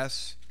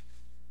CBS,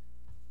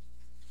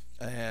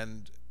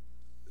 and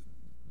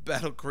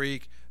Battle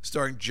Creek,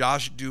 starring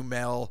Josh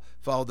Duhamel,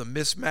 followed the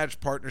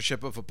mismatched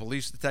partnership of a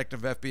police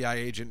detective and FBI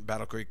agent in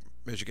Battle Creek,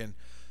 Michigan.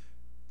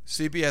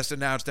 CBS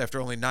announced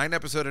after only 9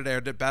 episodes had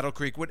aired that Battle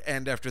Creek would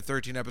end after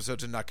 13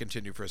 episodes and not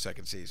continue for a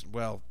second season.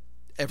 Well,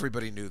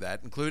 everybody knew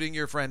that, including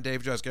your friend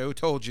Dave Juska, who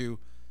told you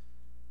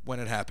when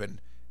it happened.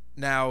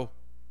 Now,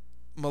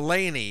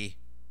 Mulaney,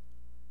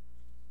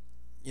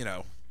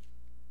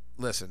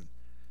 listen,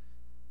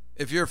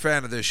 if you're a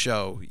fan of this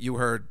show, you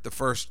heard the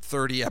first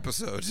 30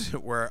 episodes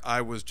where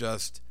I was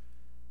just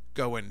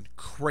going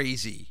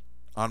crazy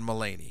on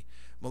Mulaney.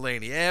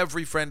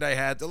 Every friend I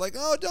had, they're like,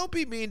 oh, don't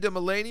be mean to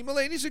Mulaney.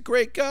 Mulaney's a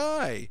great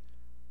guy.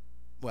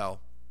 Well,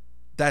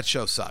 that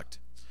show sucked.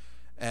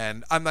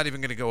 And I'm not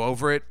even going to go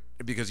over it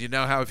because you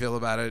know how I feel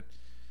about it.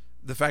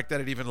 The fact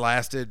that it even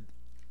lasted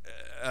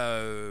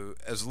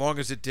as long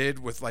as it did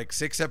with like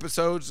 6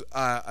 episodes,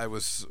 I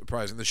was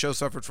surprising. The show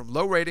suffered from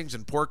low ratings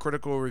and poor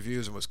critical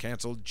reviews and was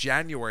canceled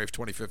January of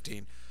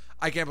 2015.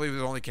 I can't believe it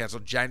was only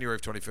canceled January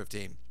of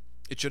 2015.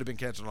 It should have been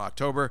canceled in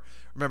October.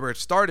 Remember, it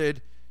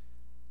started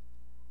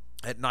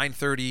at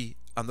 9:30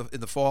 in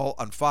the fall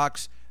on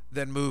Fox,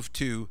 then moved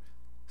to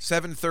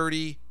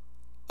 7:30,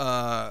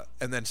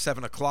 and then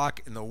 7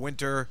 o'clock in the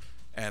winter,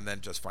 and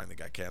then just finally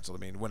got canceled.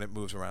 I mean, when it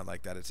moves around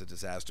like that, it's a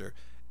disaster.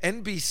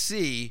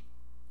 NBC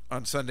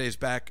on Sundays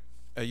back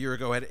a year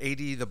ago had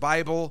 80 The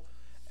Bible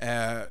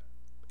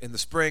in the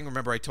spring.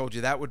 Remember, I told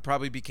you that would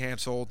probably be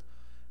canceled.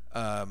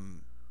 I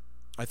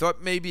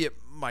thought maybe it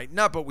might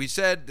not, but we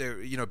said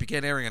it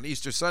began airing on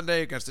Easter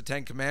Sunday against the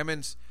Ten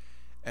Commandments,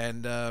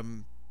 and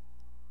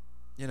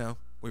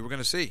we were going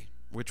to see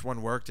which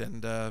one worked,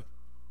 and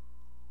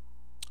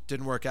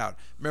didn't work out.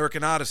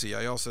 American Odyssey,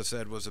 I also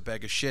said, was a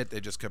bag of shit. They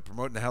just kept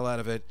promoting the hell out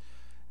of it,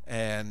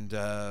 and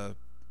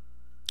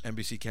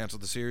NBC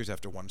canceled the series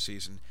after 1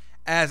 season,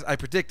 as I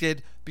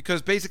predicted,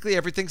 because basically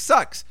everything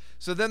sucks.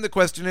 So then the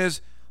question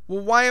is,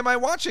 well, why am I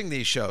watching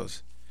these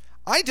shows?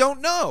 I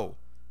don't know.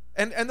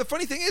 And the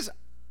funny thing is,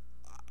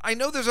 I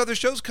know there's other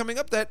shows coming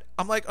up that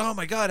I'm like, oh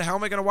my God, how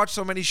am I going to watch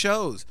so many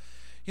shows?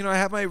 I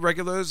have my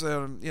regulars,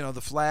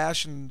 The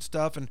Flash and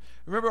stuff. And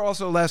remember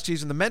also last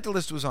season, The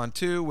Mentalist was on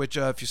too, which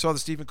if you saw the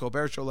Stephen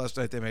Colbert Show last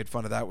night, they made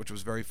fun of that, which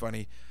was very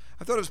funny.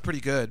 I thought it was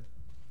pretty good.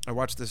 I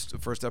watched the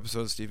first episode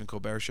of the Stephen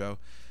Colbert Show.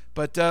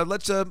 But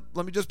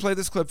let me just play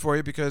this clip for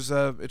you because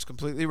it's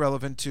completely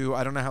relevant to,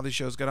 I don't know how these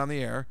shows got on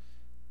the air.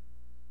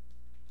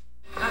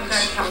 I'm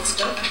Greg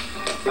Helmston.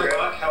 Hey,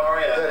 Buck, how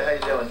are you? Good, how you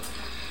doing?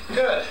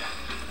 Good.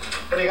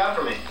 What do you got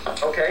for me?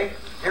 Okay,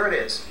 here it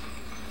is.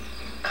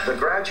 The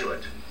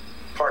Graduate,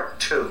 Part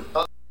 2.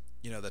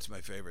 That's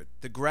my favorite.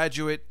 The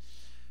Graduate,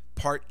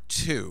 Part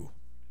 2.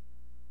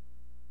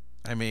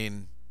 I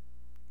mean,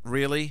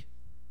 really?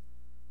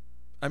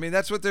 I mean,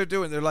 that's what they're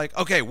doing. They're like,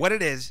 okay, what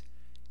it is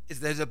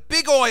there's a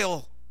big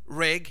oil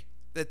rig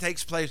that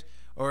takes place,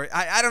 or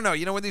I don't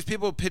know. When these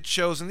people pitch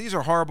shows, and these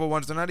are horrible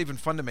ones, they're not even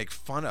fun to make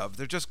fun of.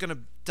 They're just going to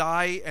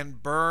die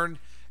and burn,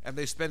 and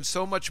they spend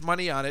so much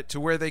money on it to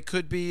where they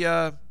could be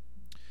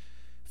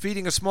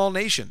feeding a small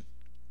nation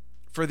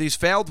for these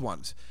failed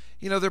ones.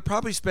 They're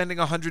probably spending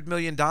 $100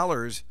 million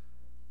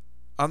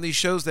on these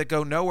shows that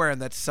go nowhere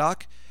and that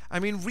suck. I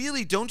mean,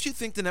 really, don't you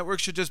think the network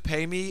should just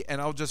pay me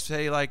and I'll just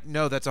say, like,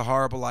 no, that's a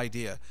horrible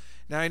idea?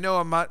 Now, I know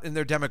I'm not in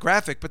their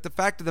demographic, but the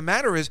fact of the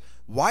matter is,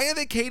 why are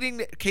they catering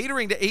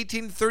to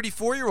 18 to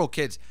 34-year-old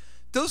kids?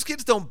 Those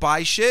kids don't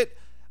buy shit.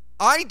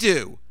 I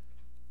do.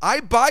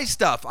 I buy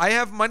stuff. I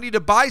have money to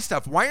buy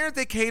stuff. Why aren't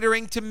they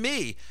catering to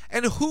me?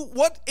 And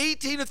what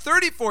 18 to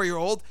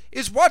 34-year-old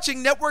is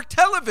watching network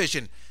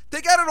television?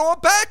 They got it all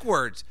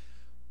backwards.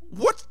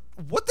 What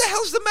the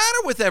hell's the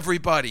matter with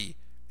everybody?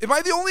 Am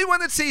I the only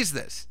one that sees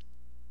this?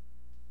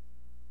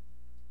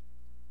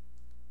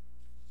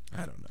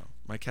 I don't know.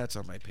 My cat's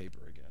on my paper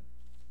again.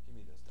 Give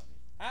me this, dummy.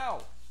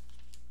 Ow!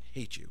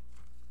 Hate you.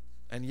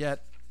 And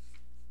yet,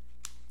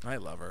 I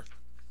love her.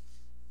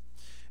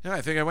 I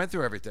think I went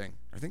through everything.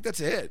 I think that's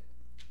it.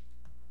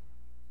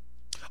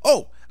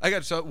 Oh,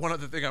 one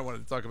other thing I wanted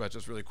to talk about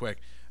just really quick,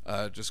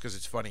 just because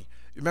it's funny.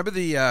 Remember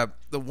the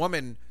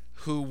woman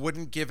who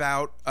wouldn't give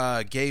out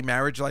gay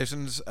marriage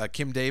license,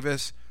 Kim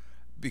Davis,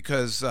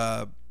 because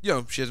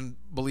she doesn't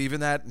believe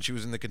in that, and she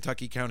was in the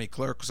Kentucky County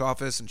Clerk's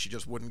office, and she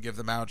just wouldn't give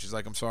them out. She's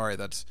like, I'm sorry,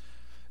 that's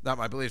not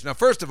my beliefs. Now,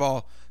 first of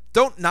all,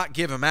 don't not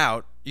give them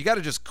out. You got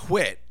to just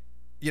quit,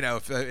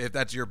 if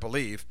that's your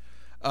belief.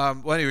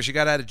 Well, anyway, she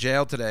got out of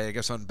jail today, I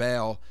guess on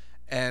bail,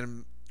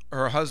 and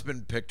her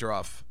husband picked her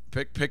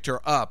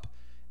up,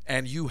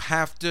 and you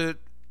have to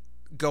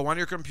go on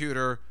your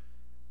computer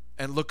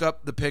and look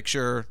up the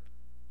picture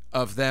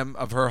of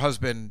her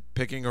husband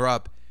picking her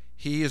up.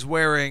 He is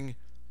wearing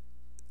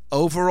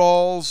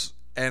overalls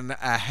and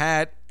a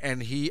hat,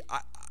 and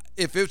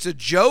if it's a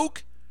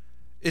joke,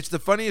 it's the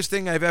funniest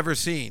thing I've ever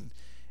seen.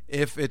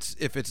 If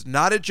it's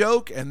not a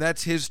joke and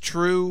that's his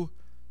true,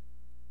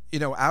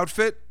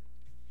 outfit,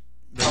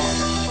 then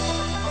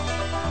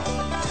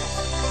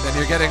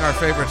you're getting our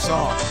favorite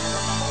song.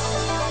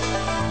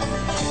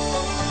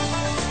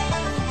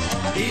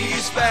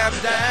 Eastbound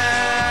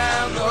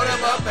down, load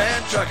 'em up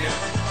and truck it.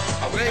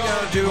 We're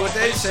gonna do what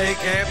they say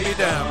can't be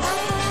done.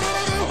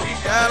 We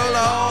got a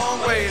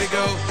long way to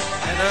go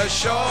and a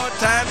short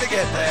time to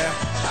get there.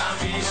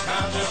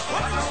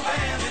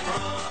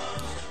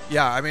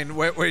 Yeah, I mean,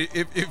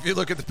 if you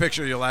look at the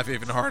picture, you'll laugh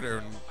even harder.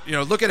 And, you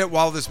know, look at it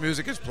while this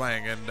music is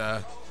playing,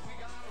 and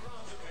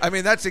I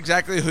mean, that's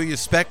exactly who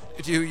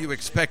you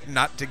expect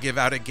not to give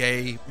out a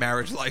gay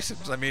marriage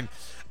license. I mean,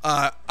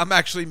 I'm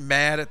actually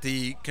mad at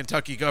the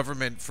Kentucky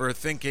government for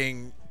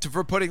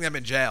putting them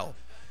in jail.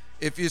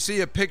 If you see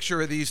a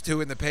picture of these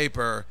two in the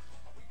paper,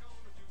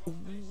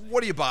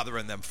 what are you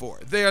bothering them for?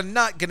 They are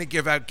not going to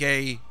give out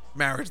gay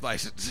marriage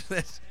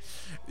licenses.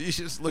 You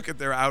just look at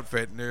their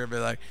outfit and they're going to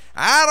be like,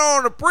 I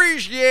don't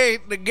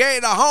appreciate the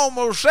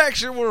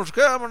homosexuals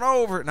coming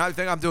over. Now I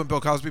think I'm doing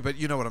Bill Cosby, but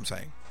you know what I'm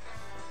saying.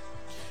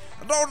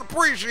 I don't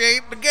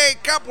appreciate the gay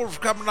couples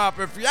coming up.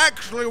 If you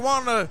actually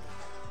want to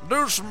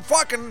do some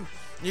fucking,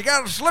 you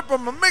got to slip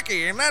them a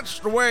Mickey, and that's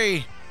the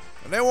way.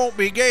 They won't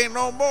be gay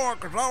no more,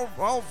 because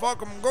I'll fuck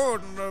them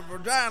good in the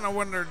vagina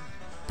when they're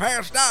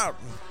passed out.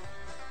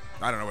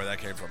 I don't know where that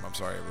came from. I'm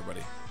sorry,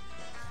 everybody.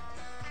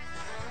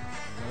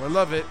 I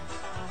love it.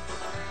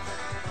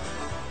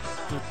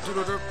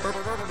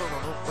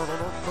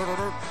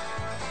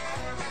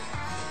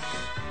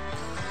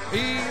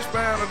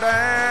 Eastbound and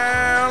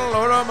down,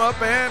 load 'em up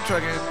and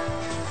truck it.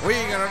 We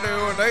gonna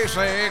do what they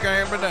say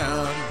can't be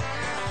done.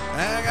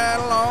 I got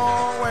a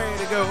long way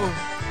to go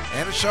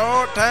and a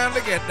short time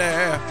to get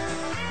there.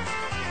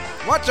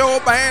 Watch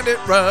old bandit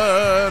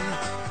run.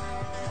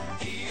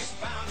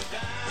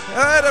 All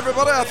right,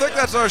 everybody, I think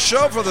that's our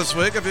show for this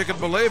week, if you can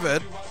believe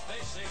it.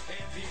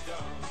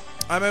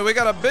 I mean, we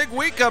got a big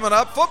week coming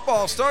up.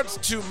 Football starts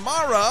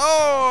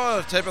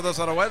tomorrow. Taping this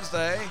on a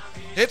Wednesday.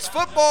 It's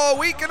football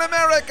week in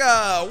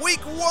America.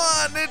 Week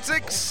 1. It's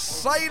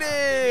exciting.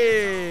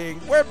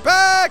 We're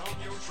back.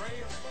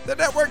 The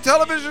network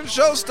television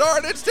show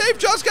started. It's Dave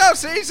Juskow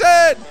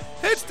season.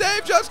 It's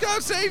Dave Juskow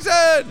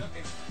season.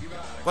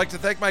 I'd like to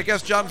thank my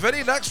guest, John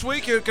Vitti. Next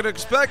week, you can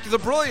expect the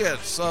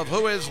brilliance of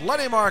who is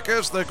Lenny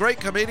Marcus, the great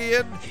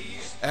comedian,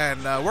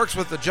 and works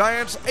with the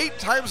Giants 8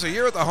 times a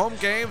year at the home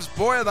games.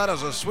 Boy, that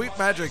is a sweet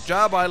magic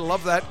job. I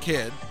love that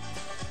kid.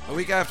 The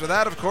week after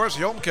that, of course,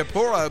 Yom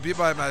Kippur, I'll be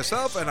by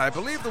myself, and I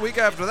believe the week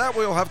after that,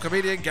 we will have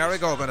comedian Gary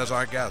Goldman as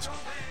our guest.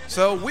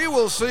 So we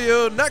will see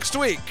you next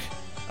week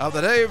of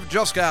the Dave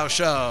Juskow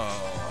Show.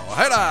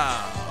 Hey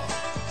now!